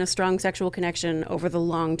sustain a strong sexual connection over the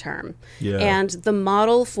long term? Yeah. And the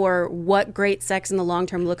model for what great sex in the long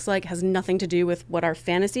term looks like has nothing to do with what our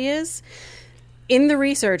fantasy is. In the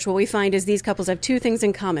research, what we find is these couples have two things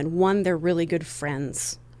in common. One, they're really good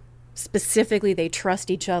friends. Specifically, they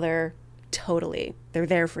trust each other totally. They're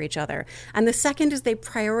there for each other. And the second is they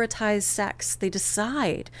prioritize sex. They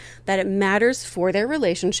decide that it matters for their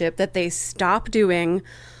relationship that they stop doing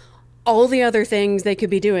all the other things they could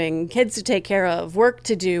be doing, kids to take care of, work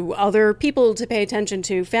to do, other people to pay attention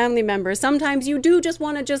to, family members. Sometimes you do just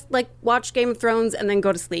want to just like watch Game of Thrones and then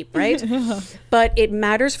go to sleep, right? But it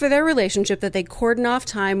matters for their relationship that they cordon off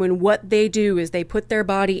time when what they do is they put their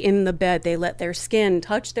body in the bed, they let their skin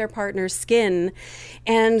touch their partner's skin,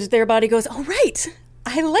 and their body goes, oh, right,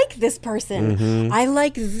 I like this person. I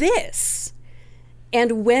like this.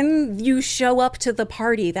 And when you show up to the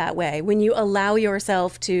party that way, when you allow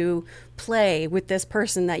yourself to play with this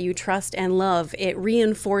person that you trust and love, it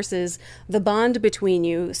reinforces the bond between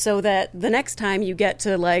you so that the next time you get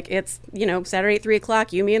to like, it's, you know, Saturday at 3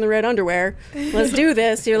 o'clock, you, me in the red underwear, let's do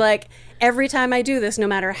this. You're like, every time I do this, no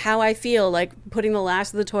matter how I feel, like putting the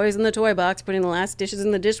last of the toys in the toy box, putting the last dishes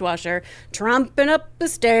in the dishwasher, tromping up the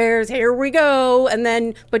stairs, here we go. And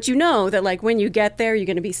then, but you know that like when you get there, you're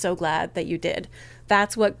going to be so glad that you did.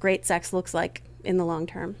 That's what great sex looks like in the long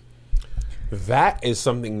term. That is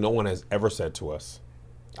something no one has ever said to us.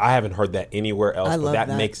 I haven't heard that anywhere else, I but love that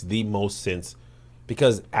that. makes the most sense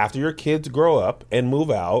because after your kids grow up and move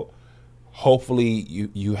out, hopefully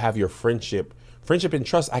you have your friendship and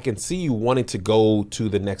trust. I can see you wanting to go to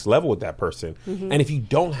the next level with that person. And if you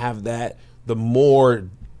don't have that, the more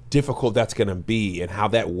difficult that's going to be and how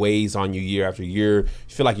that weighs on you year after year.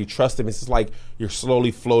 You feel like you trust them. It's just like you're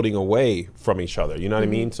slowly floating away from each other. You know what I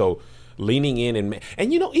mean? So leaning in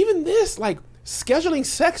and you know, even this, like scheduling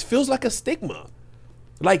sex feels like a stigma.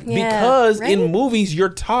 Like because right? in movies you're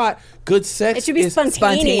taught good sex It should be is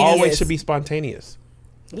spontaneous. always should be spontaneous.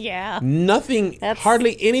 Yeah. Nothing, That's-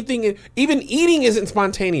 hardly anything, even eating isn't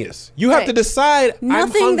spontaneous. You have Right. to decide, Nothing I'm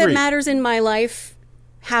hungry. that matters in my life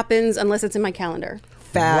happens unless it's in my calendar.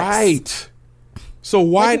 Facts. Right. So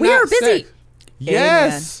why Like, we not are busy. sex?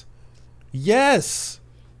 Yes. Yes.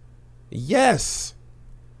 Yes.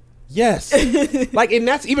 Yes. Like, and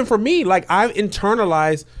that's even for me. Like, I've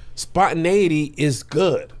internalized spontaneity is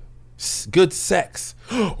good. Good sex.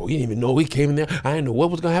 Oh, you didn't even know we came in there. I didn't know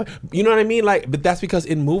what was going to happen. You know what I mean? Like, but that's because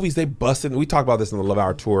in movies, they bust in. We talked about this in the Love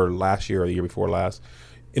Hour tour last year or the year before last.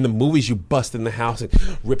 In the movies, you bust in the house and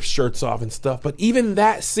rip shirts off and stuff. But even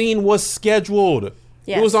that scene was scheduled.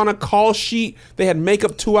 Yes. It was on a call sheet. They had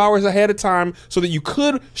makeup 2 hours ahead of time so that you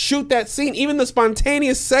could shoot that scene. Even the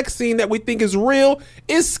spontaneous sex scene that we think is real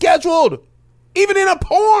is scheduled. Even in a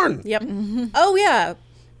porn. Yep. Oh, yeah.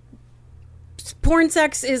 Porn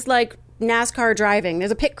sex is like NASCAR driving. There's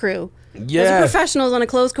a pit crew. Those Yes. are professionals on a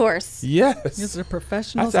closed course. Yes. These are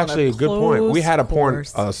professionals. That's actually a good point. We had a porn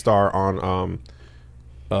course. star on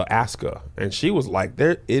Aska, and she was like,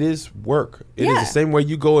 "There, it is work. It is Yeah. the same way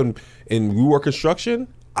you go and you work construction.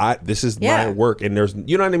 This is Yeah. my work, and there's,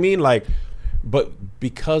 you know what I mean, like." But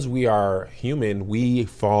because we are human, we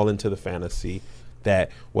fall into the fantasy that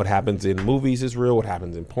what happens in movies is real, what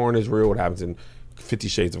happens in porn is real, what happens in 50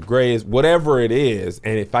 Shades of Grey is whatever it is.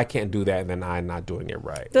 And if I can't do that, then I'm not doing it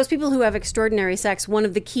right. Those people who have extraordinary sex, one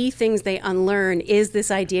of the key things they unlearn is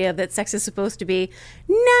this idea that sex is supposed to be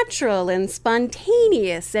natural and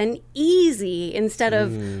spontaneous and easy instead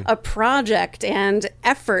of a project and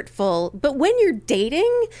effortful. But when you're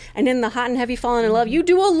dating and in the hot and heavy falling in love, you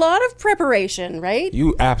do a lot of preparation, right?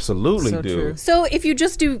 You absolutely So do. true. So if you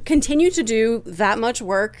just continue to do that much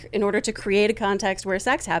work in order to create a context where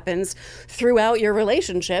sex happens throughout your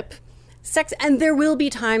relationship, and there will be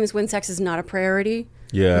times when sex is not a priority.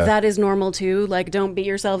 Yeah. That is normal too. Like, don't beat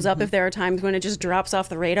yourselves up if there are times when it just drops off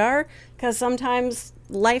the radar, because sometimes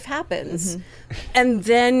life happens. And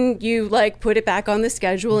then you like put it back on the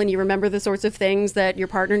schedule and you remember the sorts of things that your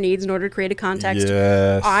partner needs in order to create a context.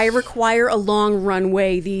 Yes. I require a long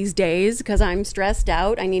runway these days because I'm stressed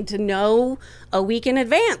out. I need to know a week in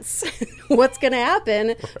advance what's going to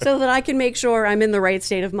happen so that I can make sure I'm in the right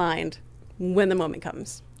state of mind when the moment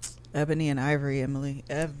comes. Ebony and Ivory, Emily.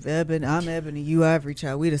 I'm Ebony, you Ivory,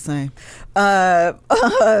 child. We the same.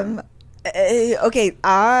 Okay,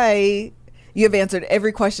 you have answered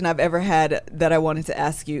every question I've ever had that I wanted to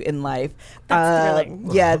ask you in life. That's thrilling.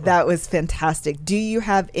 Yeah, that was fantastic. Do you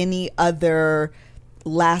have any other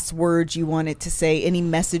last words you wanted to say? Any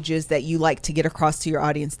messages that you like to get across to your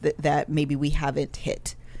audience that maybe we haven't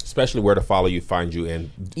hit? especially where to follow you, find you,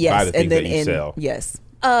 and buy Yes, the things and then that you sell. yes.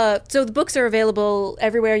 So the books are available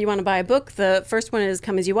everywhere you want to buy a book. The first one is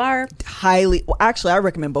Come As You Are. Actually, I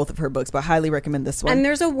recommend both of her books, but highly recommend this one. And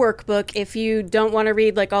there's a workbook if you don't want to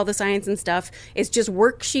read like all the science and stuff. It's just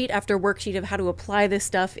worksheet after worksheet of how to apply this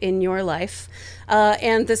stuff in your life.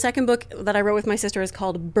 And the second book that I wrote with my sister is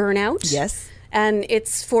called Burnout. Yes. And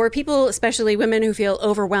it's for people, especially women, who feel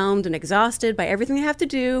overwhelmed and exhausted by everything they have to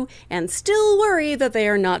do and still worry that they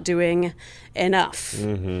are not doing enough.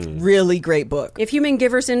 Really great book. If human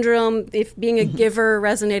giver syndrome, if being a giver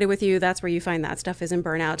resonated with you, that's where you find that stuff is in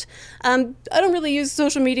Burnout. I don't really use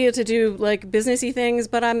social media to do like businessy things,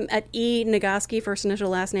 but I'm at E. Nagoski, first initial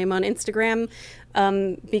last name, on Instagram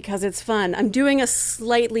because it's fun. I'm doing a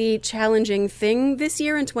slightly challenging thing this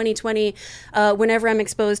year in 2020. Whenever I'm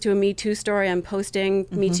exposed to a Me Too story, I'm posting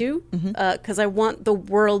Me Too because I want the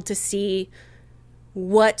world to see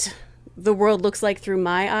what the world looks like through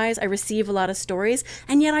my eyes. I receive a lot of stories,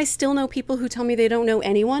 and yet I still know people who tell me they don't know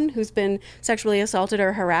anyone who's been sexually assaulted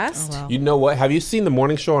or harassed. Oh, wow. You know what? Have you seen the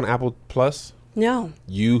morning show on Apple Plus? No.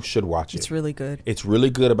 You should watch it. It's really good. It's really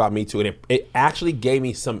good about Me Too. And it actually gave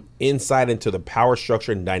me some insight into the power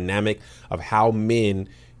structure and dynamic of how men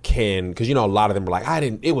can, because, you know, a lot of them were like,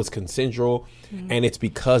 it was consensual. And it's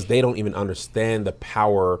because they don't even understand the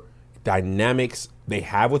power dynamics they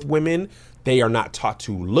have with women. They are not taught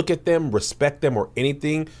to look at them, respect them, or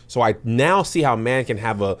anything. So I now see how a man can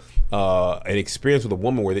have an experience with a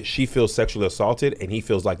woman where she feels sexually assaulted and he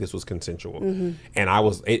feels like this was consensual. And I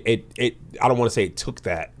was I don't want to say it took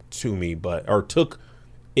that to me, or took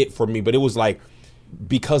it for me, but it was like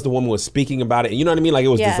because the woman was speaking about it, and you know what I mean? Like it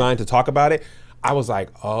was designed to talk about it. I was like,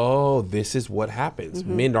 oh, this is what happens.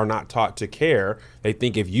 Men are not taught to care. They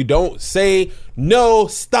think if you don't say no,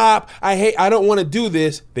 stop, I don't want to do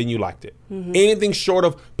this, then you liked it. Anything short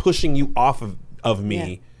of pushing you off of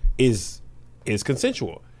me is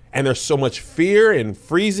consensual. And there's so much fear and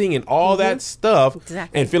freezing and all that stuff,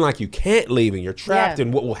 and feeling like you can't leave and you're trapped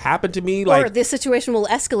and what will happen to me. Or this situation will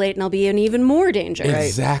escalate and I'll be in even more danger.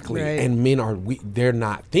 Exactly. Right. And men they're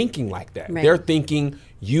not thinking like that. Right. They're thinking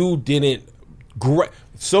you didn't.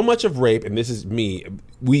 So much of rape, and this is me,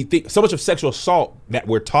 we think so much of sexual assault that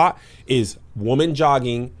we're taught is woman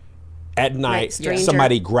jogging at night, stranger.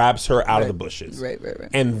 somebody grabs her out of the bushes. Right.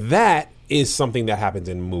 And that is something that happens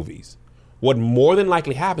in movies. What more than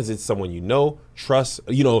likely happens is someone you know, trust,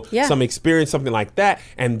 some experience, something like that.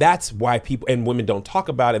 And that's why people and women don't talk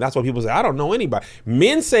about it. That's why people say, I don't know anybody.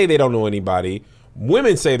 Men say they don't know anybody.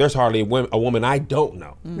 Women say there's hardly a woman I don't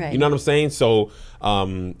know. Right. You know what I'm saying? So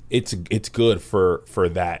it's good for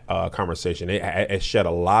that conversation. It shed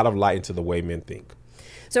a lot of light into the way men think.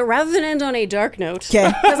 So rather than end on a dark note,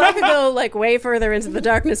 because I could go like way further into the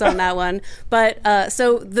darkness on that one, but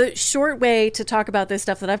so the short way to talk about this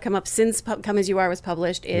stuff that I've come up since Come As You Are was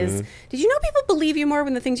published is, did you know people believe you more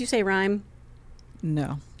when the things you say rhyme?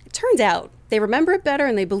 No. It turns out they remember it better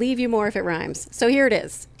and they believe you more if it rhymes. So here it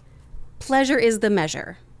is. Pleasure is the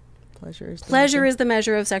measure. Pleasure is the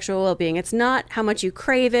measure of sexual well-being. It's not how much you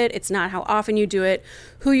crave it. It's not how often you do it,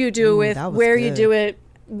 who you do it with, where you do it,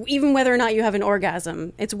 even whether or not you have an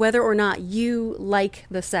orgasm. It's whether or not you like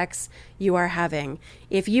the sex you are having.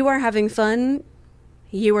 If you are having fun,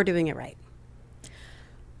 you are doing it right.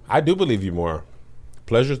 I do believe you more.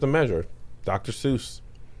 Pleasure's the measure. Dr. Seuss.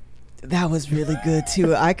 That was really good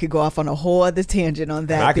too. I could go off on a whole other tangent on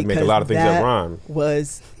that. And I could make a lot of things that rhyme.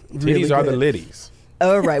 Was really Titties are good. the liddies.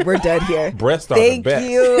 All right, we're done here. Breasts are the best.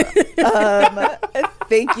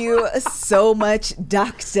 Thank you so much,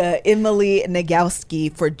 Dr. Emily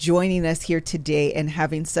Nagoski, for joining us here today and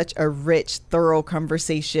having such a rich, thorough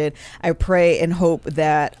conversation. I pray and hope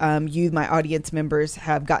that you, my audience members,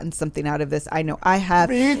 have gotten something out of this. I know I have.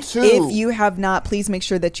 Me too. If you have not, please make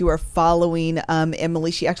sure that you are following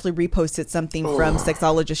Emily. She actually reposted something from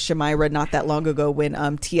sexologist Shamira not that long ago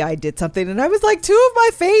when T.I. did something, and I was like, 2 of my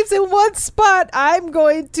faves in one spot. I'm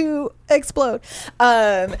going to explode.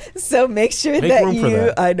 So make sure that you,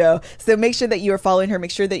 I know. So make sure that you are following her.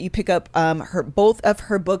 Make sure that you pick up both of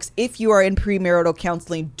her books. If you are in premarital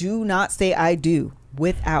counseling, do not say I do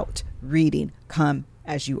without reading Come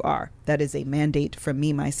As You Are. That is a mandate from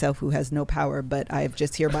me, myself, who has no power, but I have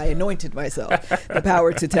just hereby anointed myself the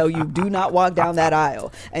power to tell you, do not walk down that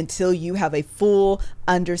aisle until you have a full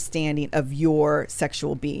understanding of your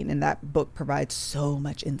sexual being. And that book provides so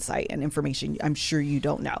much insight and information I'm sure you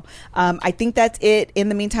don't know. I think that's it. In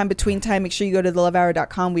the meantime, between time, make sure you go to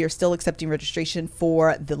thelovehour.com. We are still accepting registration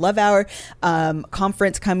for the Love Hour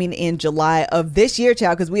conference coming in July of this year,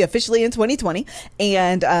 child, because we officially in 2020.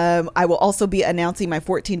 And I will also be announcing my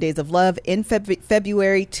 14 Days of Love in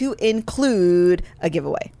February to include a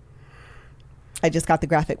giveaway. I just got the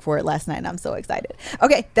graphic for it last night and I'm so excited.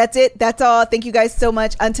 Okay, that's it. That's all. Thank you guys so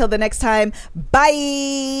much. Until the next time,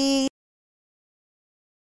 bye.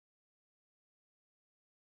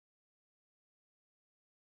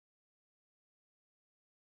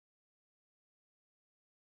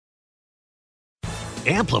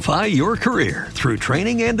 Amplify your career through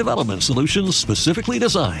training and development solutions specifically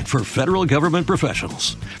designed for federal government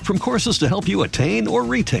professionals. From courses to help you attain or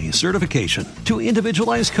retain certification, to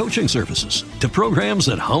individualized coaching services, to programs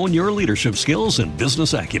that hone your leadership skills and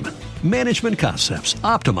business acumen, Management Concepts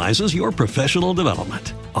optimizes your professional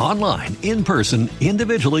development. Online, in person,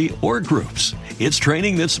 individually, or groups, it's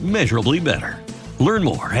training that's measurably better. Learn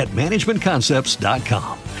more at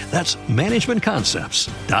managementconcepts.com. That's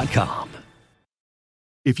managementconcepts.com.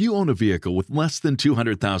 If you own a vehicle with less than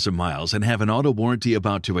 200,000 miles and have an auto warranty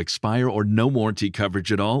about to expire or no warranty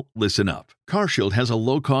coverage at all, listen up. CarShield has a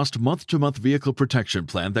low-cost month-to-month vehicle protection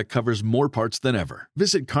plan that covers more parts than ever.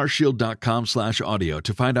 Visit carshield.com/audio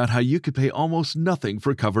to find out how you could pay almost nothing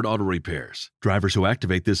for covered auto repairs. Drivers who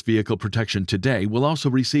activate this vehicle protection today will also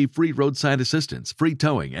receive free roadside assistance, free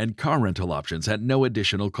towing, and car rental options at no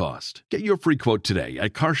additional cost. Get your free quote today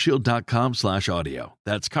at carshield.com/audio.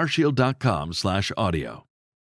 That's carshield.com/audio.